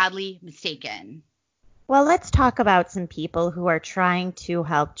are sadly mistaken. Well, let's talk about some people who are trying to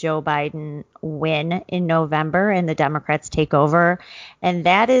help Joe Biden win in November and the Democrats take over. And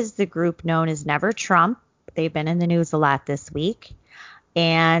that is the group known as Never Trump. They've been in the news a lot this week.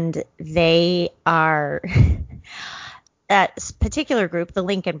 And they are that particular group, the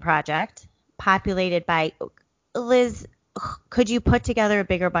Lincoln Project, populated by, Liz, could you put together a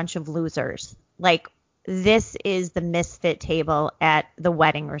bigger bunch of losers? Like, this is the misfit table at the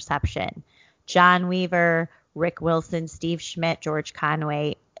wedding reception. John Weaver, Rick Wilson, Steve Schmidt, George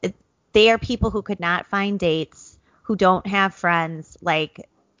Conway. They are people who could not find dates, who don't have friends.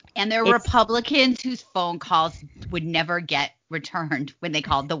 And they're Republicans whose phone calls would never get returned when they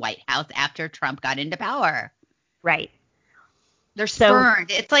called the White House after Trump got into power. Right. They're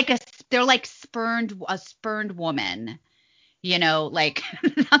spurned. It's like they're like a spurned woman.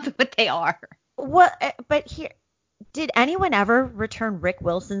 That's what they are. What? But here, did anyone ever return Rick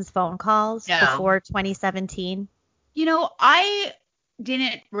Wilson's phone calls before 2017? I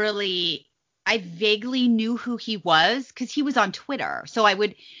didn't really. I vaguely knew who he was because he was on Twitter. So I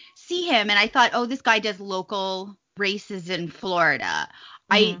would see him and I thought, oh, this guy does local races in Florida.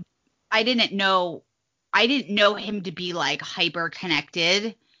 Mm-hmm. I didn't know him to be like hyper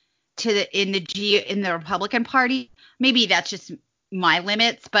connected to in the Republican Party. Maybe that's just my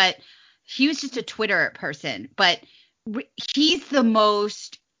limits, but he was just a Twitter person. But he's the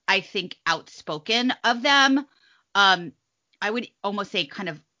most, I think, outspoken of them. I would almost say kind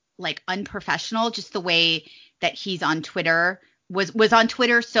of like unprofessional, just the way that he's on Twitter was on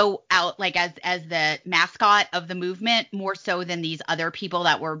Twitter so out, like as the mascot of the movement, more so than these other people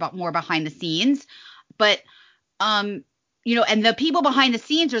that were more behind the scenes. But and the people behind the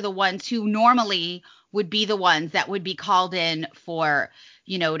scenes are the ones who normally would be the ones that would be called in for,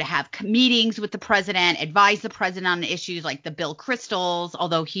 to have meetings with the president, advise the president on issues like the Bill Kristols,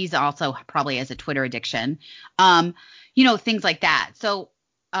 although he's also probably has a Twitter addiction, things like that. So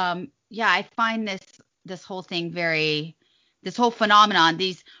yeah, I find this whole thing this whole phenomenon,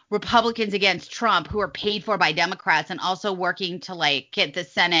 these Republicans against Trump who are paid for by Democrats and also working to like get the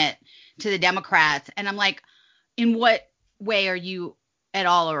Senate to the Democrats. And I'm like, in what way are you at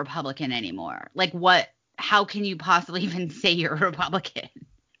all a Republican anymore? Like how can you possibly even say you're a Republican?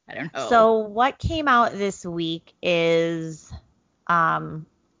 I don't know. So what came out this week is, Ben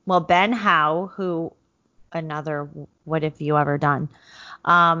Howe, who another What Have You Ever Done?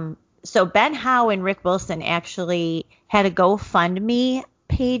 So Ben Howe and Rick Wilson actually had a GoFundMe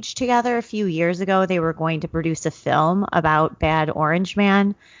page together a few years ago. They were going to produce a film about Bad Orange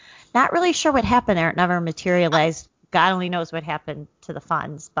Man. Not really sure what happened there. It never materialized. God only knows what happened to the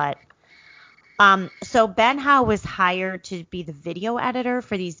funds. But so Ben Howe was hired to be the video editor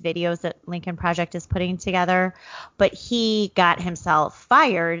for these videos that Lincoln Project is putting together. But he got himself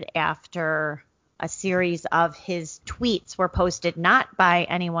fired after a series of his tweets were posted not by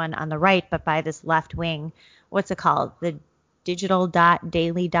anyone on the right, but by this left wing. What's it called? The Digital Dot,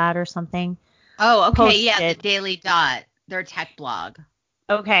 Daily Dot or something. Oh, okay. Yeah, the Daily Dot, their tech blog.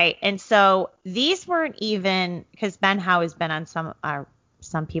 Okay. And so these weren't even, because Ben Howe has been on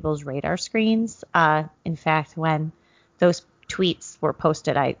some people's radar screens. In fact, when those tweets were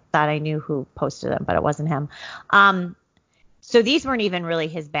posted, I thought I knew who posted them, but it wasn't him. So these weren't even really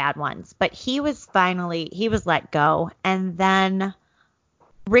his bad ones, but he was let go. And then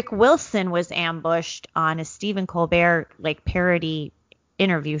Rick Wilson was ambushed on a Stephen Colbert like parody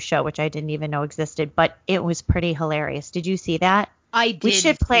interview show, which I didn't even know existed, but it was pretty hilarious. Did you see that? I did. We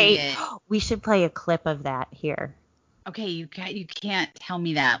should play a clip of that here. Okay, you can't tell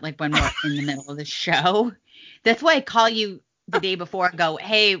me that like when we're in the middle of the show. That's why I call you the day before and go,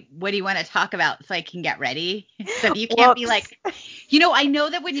 hey, what do you want to talk about so I can get ready? So you can't be like, I know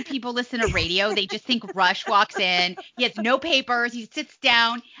that when people listen to radio, they just think Rush walks in, he has no papers, he sits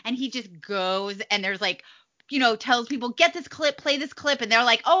down and he just goes and there's like, tells people, get this clip, play this clip. And they're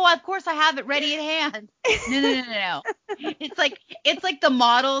like, oh, of course I have it ready at hand. No. It's like the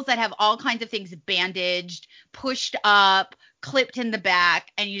models that have all kinds of things bandaged, pushed up, clipped in the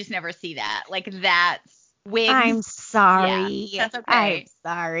back. And you just never see that. Like that's wigs. I'm sorry. Yeah, that's okay. I'm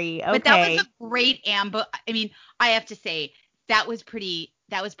sorry. Okay. But that was a great ambush. I mean, I have to say that was pretty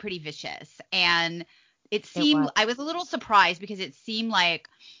vicious. And I was a little surprised because it seemed like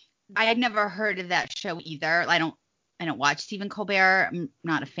I had never heard of that show either. I don't watch Stephen Colbert. I'm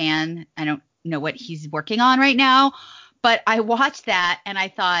not a fan. I don't know what he's working on right now. But I watched that and I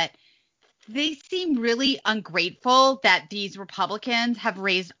thought they seem really ungrateful that these Republicans have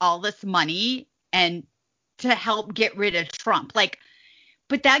raised all this money and to help get rid of Trump.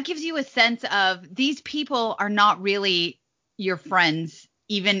 But that gives you a sense of these people are not really your friends,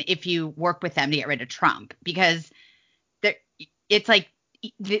 even if you work with them to get rid of Trump, because it's like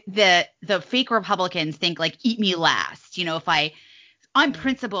the fake Republicans think like eat me last. If I'm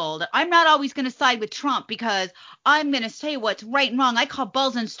principled, I'm not always going to side with Trump because I'm going to say what's right and wrong. I call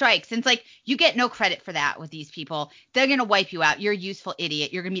balls and strikes. And it's like you get no credit for that with these people. They're going to wipe you out. You're a useful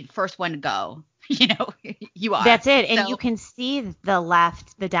idiot. You're going to be the first one to go. You are. That's it. And you can see the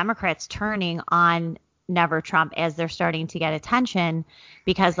left, the Democrats turning on Never Trump as they're starting to get attention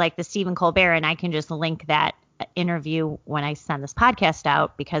because like the Stephen Colbert, and I can just link that interview when I send this podcast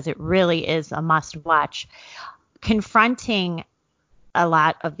out because it really is a must watch, confronting a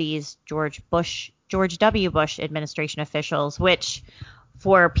lot of these George W. Bush administration officials, which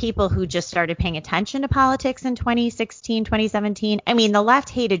for people who just started paying attention to politics in 2016, 2017, I mean, the left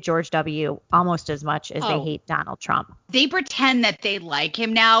hated George W. almost as much as they hate Donald Trump. They pretend that they like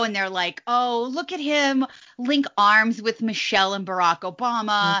him now, and they're like, oh, look at him link arms with Michelle and Barack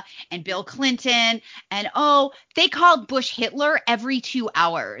Obama and Bill Clinton. And, they called Bush Hitler every 2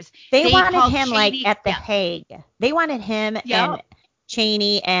 hours. They wanted him Cheney, at the Hague. They wanted him and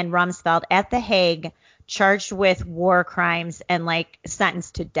Cheney and Rumsfeld at the Hague, charged with war crimes and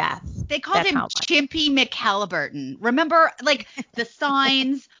sentenced to death. They called him Chimpy McHaliburton. Remember, the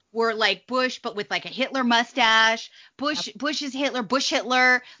signs were like Bush, but with a Hitler mustache. Bush is Hitler. Bush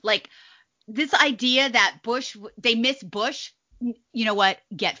Hitler. This idea that they miss Bush. You know what?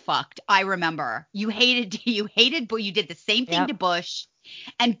 Get fucked. I remember. You hated, but you did the same thing to Bush.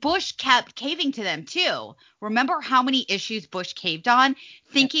 And Bush kept caving to them too. Remember how many issues Bush caved on,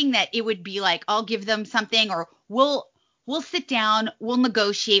 thinking that it would be like, I'll give them something, or we'll sit down, we'll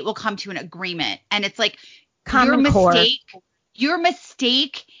negotiate, we'll come to an agreement. And it's like, your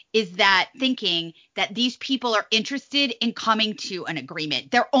mistake is that thinking that these people are interested in coming to an agreement.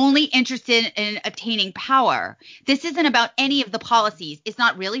 They're only interested in obtaining power. This isn't about any of the policies. It's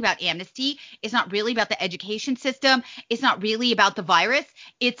not really about amnesty. It's not really about the education system. It's not really about the virus.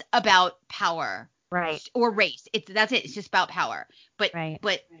 It's about power. Right. Or race. That's it. It's just about power. But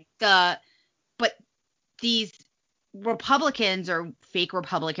these Republicans or fake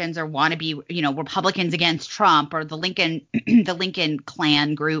Republicans or wannabe, Republicans against Trump or the Lincoln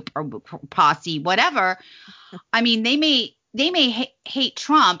Klan group or posse, whatever. I mean, they may hate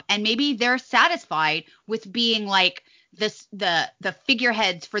Trump, and maybe they're satisfied with being like the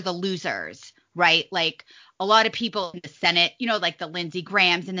figureheads for the losers, right? Like a lot of people in the Senate, like the Lindsey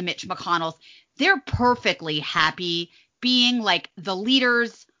Grahams and the Mitch McConnells, they're perfectly happy being like the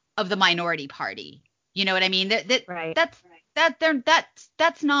leaders of the minority party. You know what I mean? Right. That's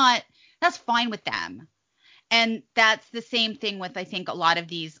fine with them. And that's the same thing with, I think, a lot of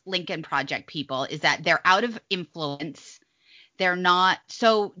these Lincoln Project people, is that they're out of influence. They're not,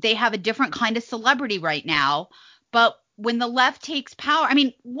 so they have a different kind of celebrity right now. But when the left takes power, I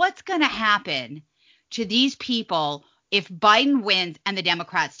mean, what's going to happen to these people if Biden wins and the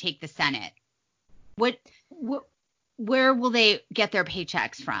Democrats take the Senate? Where will they get their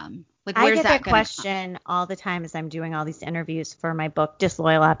paychecks from? Like, where's I get that that question all the time as I'm doing all these interviews for my book,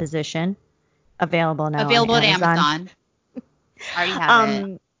 Disloyal Opposition, available now available on at Amazon. I already have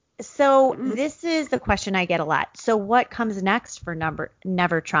it. So this is the question I get a lot. So what comes next for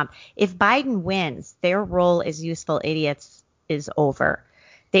Never Trump? If Biden wins, their role as useful idiots is over.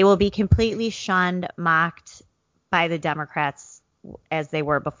 They will be completely shunned, mocked by the Democrats as they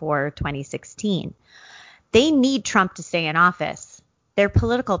were before 2016. They need Trump to stay in office. They're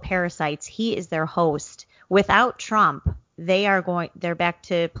political parasites. He is their host. Without Trump, they're back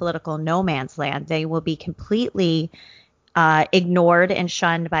to political no man's land. They will be completely ignored and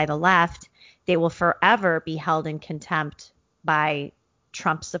shunned by the left. They will forever be held in contempt by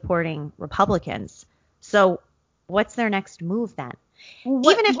Trump supporting Republicans. So what's their next move then?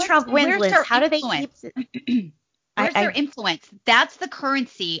 Even if Trump wins, Liz, how do they keep where's their influence? That's the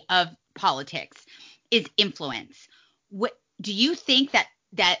currency of politics, is influence. What do you think that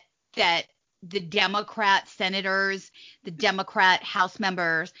the Democrat senators, the Democrat House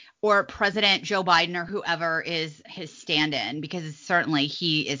members, or President Joe Biden or whoever is his stand-in, because certainly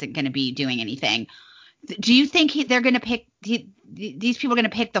he isn't going to be doing anything. Do you think they're going to pick these people are going to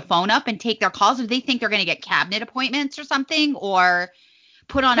pick the phone up and take their calls? Or do they think they're going to get cabinet appointments or something, or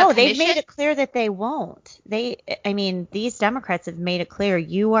put on a commission? No, they've made it clear that they won't. These Democrats have made it clear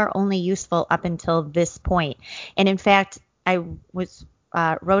you are only useful up until this point. And in fact, I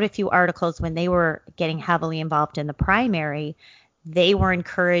wrote a few articles when they were getting heavily involved in the primary. They were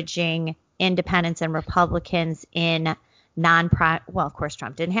encouraging independents and Republicans in well, of course,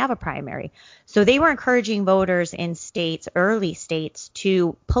 Trump didn't have a primary. So they were encouraging voters in early states,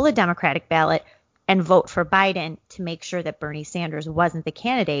 to pull a Democratic ballot and vote for Biden to make sure that Bernie Sanders wasn't the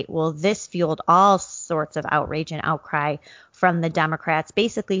candidate. Well, this fueled all sorts of outrage and outcry from the Democrats,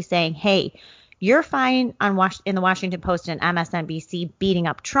 basically saying, hey, you're fine in the Washington Post and MSNBC beating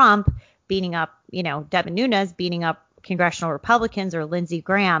up Trump, beating up, Devin Nunes, beating up congressional Republicans or Lindsey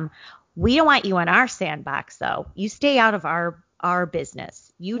Graham. We don't want you in our sandbox, though. You stay out of our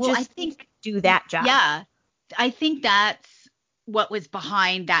business. I think do that job. Yeah, I think that's what was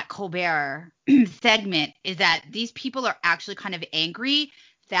behind that Colbert segment, is that these people are actually kind of angry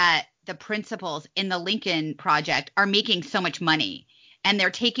that the principals in the Lincoln Project are making so much money, and they're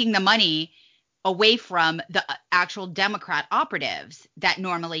taking the money away from the actual Democrat operatives that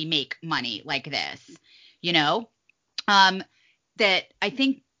normally make money like this, that I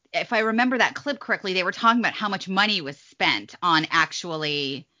think, if I remember that clip correctly, they were talking about how much money was spent on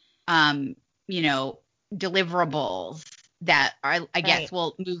actually, deliverables that are, I guess,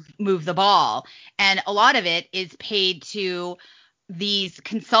 will move the ball. And a lot of it is paid to these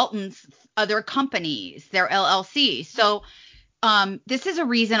consultants, other companies, their LLCs. So this is a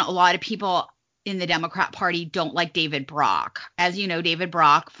reason a lot of people in the Democrat Party don't like David Brock. As you know, David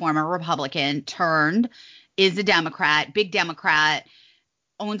Brock, former Republican, is a Democrat, big Democrat,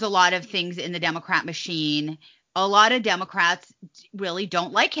 owns a lot of things in the Democrat machine. A lot of Democrats really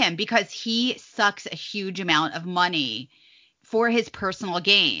don't like him because he sucks a huge amount of money for his personal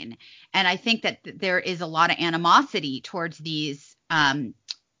gain. And I think that there is a lot of animosity towards these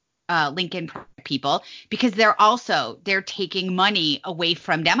Lincoln people, because they're taking money away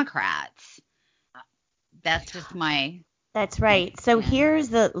from Democrats. That's just That's right. So here's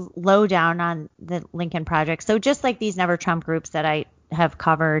the lowdown on the Lincoln Project. So just like these Never Trump groups that I have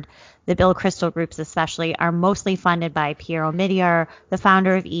covered, the Bill Kristol groups especially, are mostly funded by Pierre Omidyar, the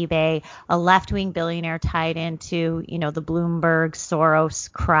founder of eBay, a left-wing billionaire tied into, the Bloomberg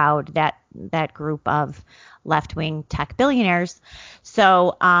Soros crowd, that group of left-wing tech billionaires.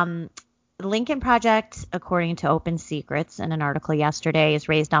 So the Lincoln Project, according to Open Secrets in an article yesterday, has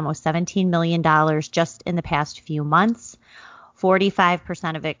raised almost $17 million just in the past few months.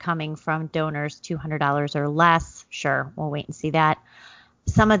 45% of it coming from donors $200 or less. Sure, we'll wait and see that.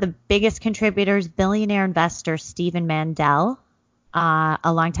 Some of the biggest contributors, billionaire investor Stephen Mandel, a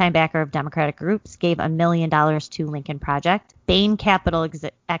longtime backer of Democratic groups, gave $1 million to Lincoln Project. Bain Capital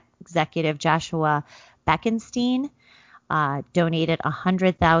executive Joshua Bekenstein donated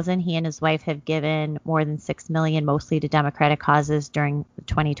 $100,000. He and his wife have given more than $6 million, mostly to Democratic causes during the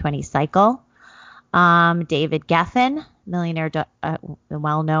 2020 cycle. David Geffen, millionaire,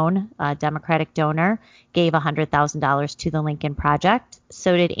 well-known Democratic donor, gave $100,000 to the Lincoln Project.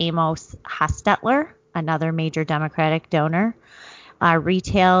 So did Amos Hostetler, another major Democratic donor.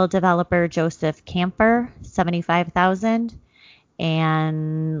 Retail developer Joseph Camper, $75,000.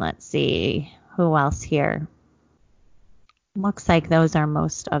 And let's see, who else here? Looks like those are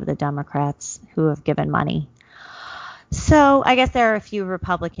most of the Democrats who have given money. So I guess there are a few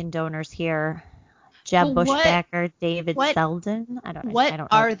Republican donors here. Jeb Bushbacker, David Selden. I don't know. What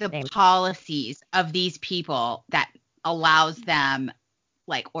are the policies of these people that allows them,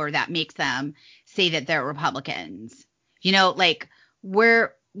 or that makes them say that they're Republicans?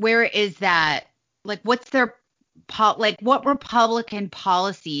 Where is that? What's their what Republican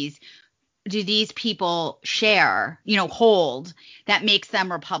policies do these people share, hold, that makes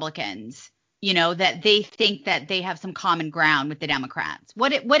them Republicans, that they think that they have some common ground with the Democrats?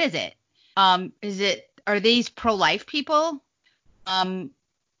 What is it? Are these pro-life people?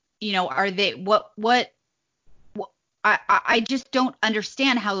 Are they, I just don't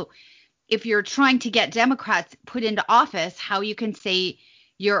understand how, if you're trying to get Democrats put into office, how you can say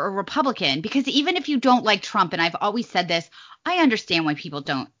you're a Republican. Because even if you don't like Trump, and I've always said this, I understand why people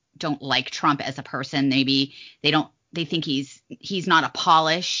don't like Trump as a person. Maybe they think he's not a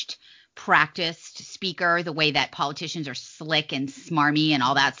polished, practiced speaker, the way that politicians are slick and smarmy and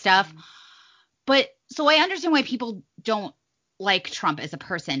all that stuff. But so I understand why people don't like Trump as a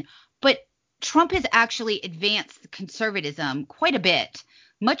person. But Trump has actually advanced conservatism quite a bit,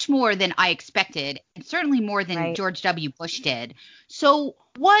 much more than I expected, and certainly more than George W. Bush did. So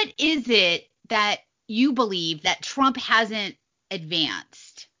what is it that you believe that Trump hasn't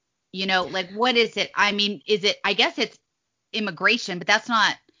advanced? What is it? I mean, I guess it's immigration, but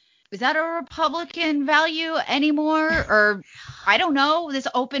is that a Republican value anymore? Or I don't know, this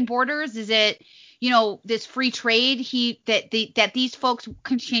open borders, is it, this free trade, that these folks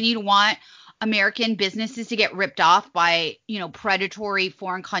continue to want American businesses to get ripped off by, predatory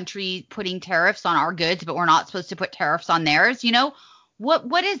foreign countries putting tariffs on our goods, but we're not supposed to put tariffs on theirs?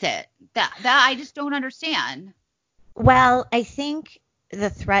 What is it that I just don't understand? Well, I think the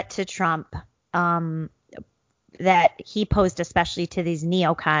threat to Trump, that he posed especially to these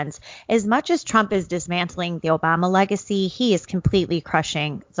neocons, as much as Trump is dismantling the Obama legacy, he is completely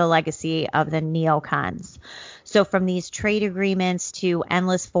crushing the legacy of the neocons. So from these trade agreements to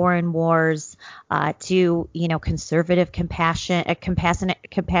endless foreign wars, to, conservative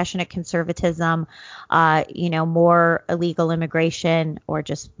compassionate conservatism, more illegal immigration, or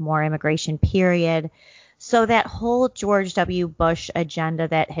just more immigration, period. So that whole George W. Bush agenda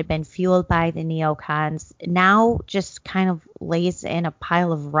that had been fueled by the neocons now just kind of lays in a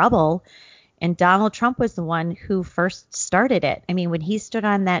pile of rubble. And Donald Trump was the one who first started it. I mean, when he stood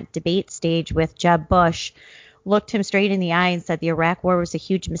on that debate stage with Jeb Bush, looked him straight in the eye and said the Iraq War was a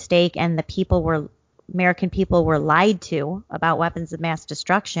huge mistake and American people were lied to about weapons of mass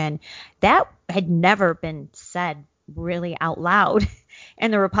destruction, that had never been said really out loud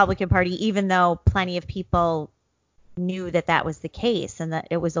in the Republican Party, even though plenty of people knew that that was the case and that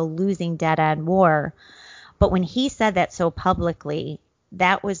it was a losing dead-end war. But when he said that so publicly,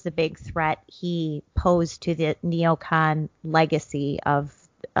 that was the big threat he posed to the neocon legacy of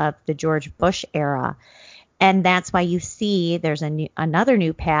the George Bush era. And that's why you see there's another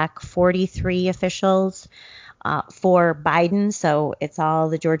new PAC, 43 officials for Biden. So it's all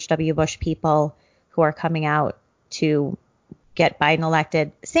the George W. Bush people who are coming out to get Biden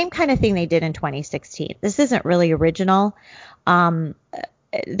elected. Same kind of thing they did in 2016. This isn't really original.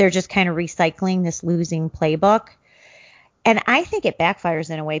 They're just kind of recycling this losing playbook. And I think it backfires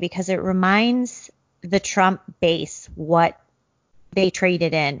in a way because it reminds the Trump base what they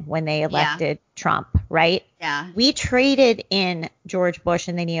traded in when they elected Trump, right? Yeah. We traded in George Bush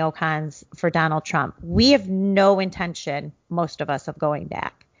and the neocons for Donald Trump. We have no intention, most of us, of going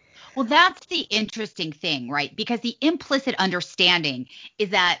back. Well, that's the interesting thing, right? Because the implicit understanding is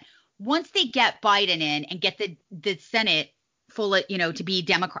that once they get Biden in and get the Senate full of, to be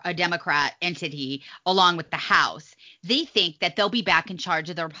a Democrat entity along with the House, they think that they'll be back in charge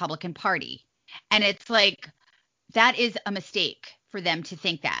of the Republican Party. And it's like, that is a mistake for them to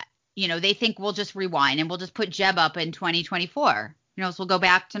think that. They think we'll just rewind and we'll just put Jeb up in 2024. So we'll go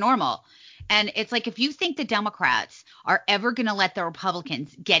back to normal. And it's like, if you think the Democrats are ever going to let the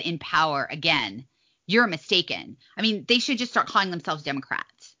Republicans get in power again, you're mistaken. I mean, they should just start calling themselves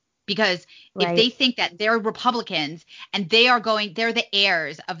Democrats, because if they think that they're Republicans and they're the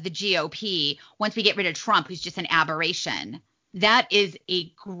heirs of the GOP once we get rid of Trump, who's just an aberration, that is a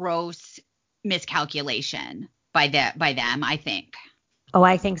gross miscalculation by them, I think. Oh,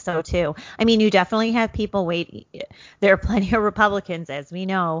 I think so too. I mean, you definitely have people wait. There are plenty of Republicans, as we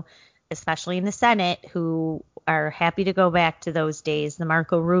know, especially in the Senate, who are happy to go back to those days, the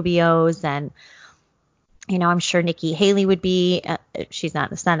Marco Rubios, and, I'm sure Nikki Haley would be, she's not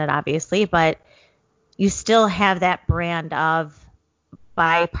in the Senate, obviously, but you still have that brand of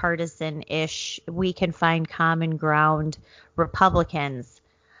bipartisan-ish, we can find common ground Republicans.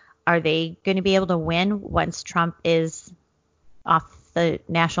 Are they going to be able to win once Trump is off the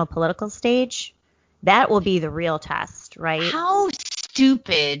national political stage? That will be the real test, right? How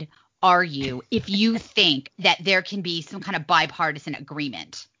stupid are you if you think that there can be some kind of bipartisan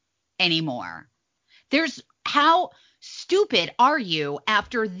agreement anymore? How stupid are you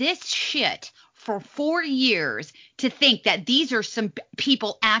after this shit for 4 years to think that these are some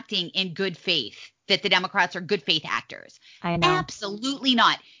people acting in good faith, that the Democrats are good faith actors? I know. Absolutely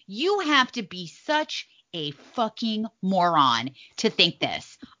not. You have to be such a fucking moron to think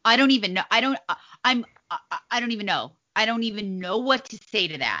this. I don't even know. I don't even know. I don't even know what to say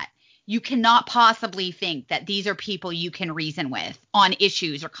to that. You cannot possibly think that these are people you can reason with on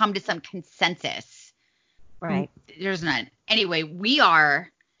issues or come to some consensus. Right. There's none. Anyway, we are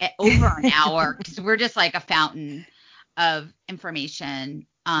at over an hour because we're just like a fountain of information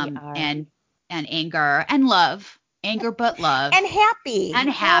and anger and love. Anger but love. And happy. And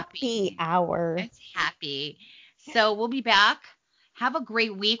happy hour. It's happy. So we'll be back. Have a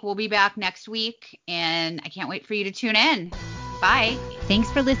great week. We'll be back next week, and I can't wait for you to tune in. Bye. Thanks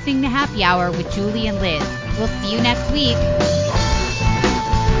for listening to Happy Hour with Julie and Liz. We'll see you next week.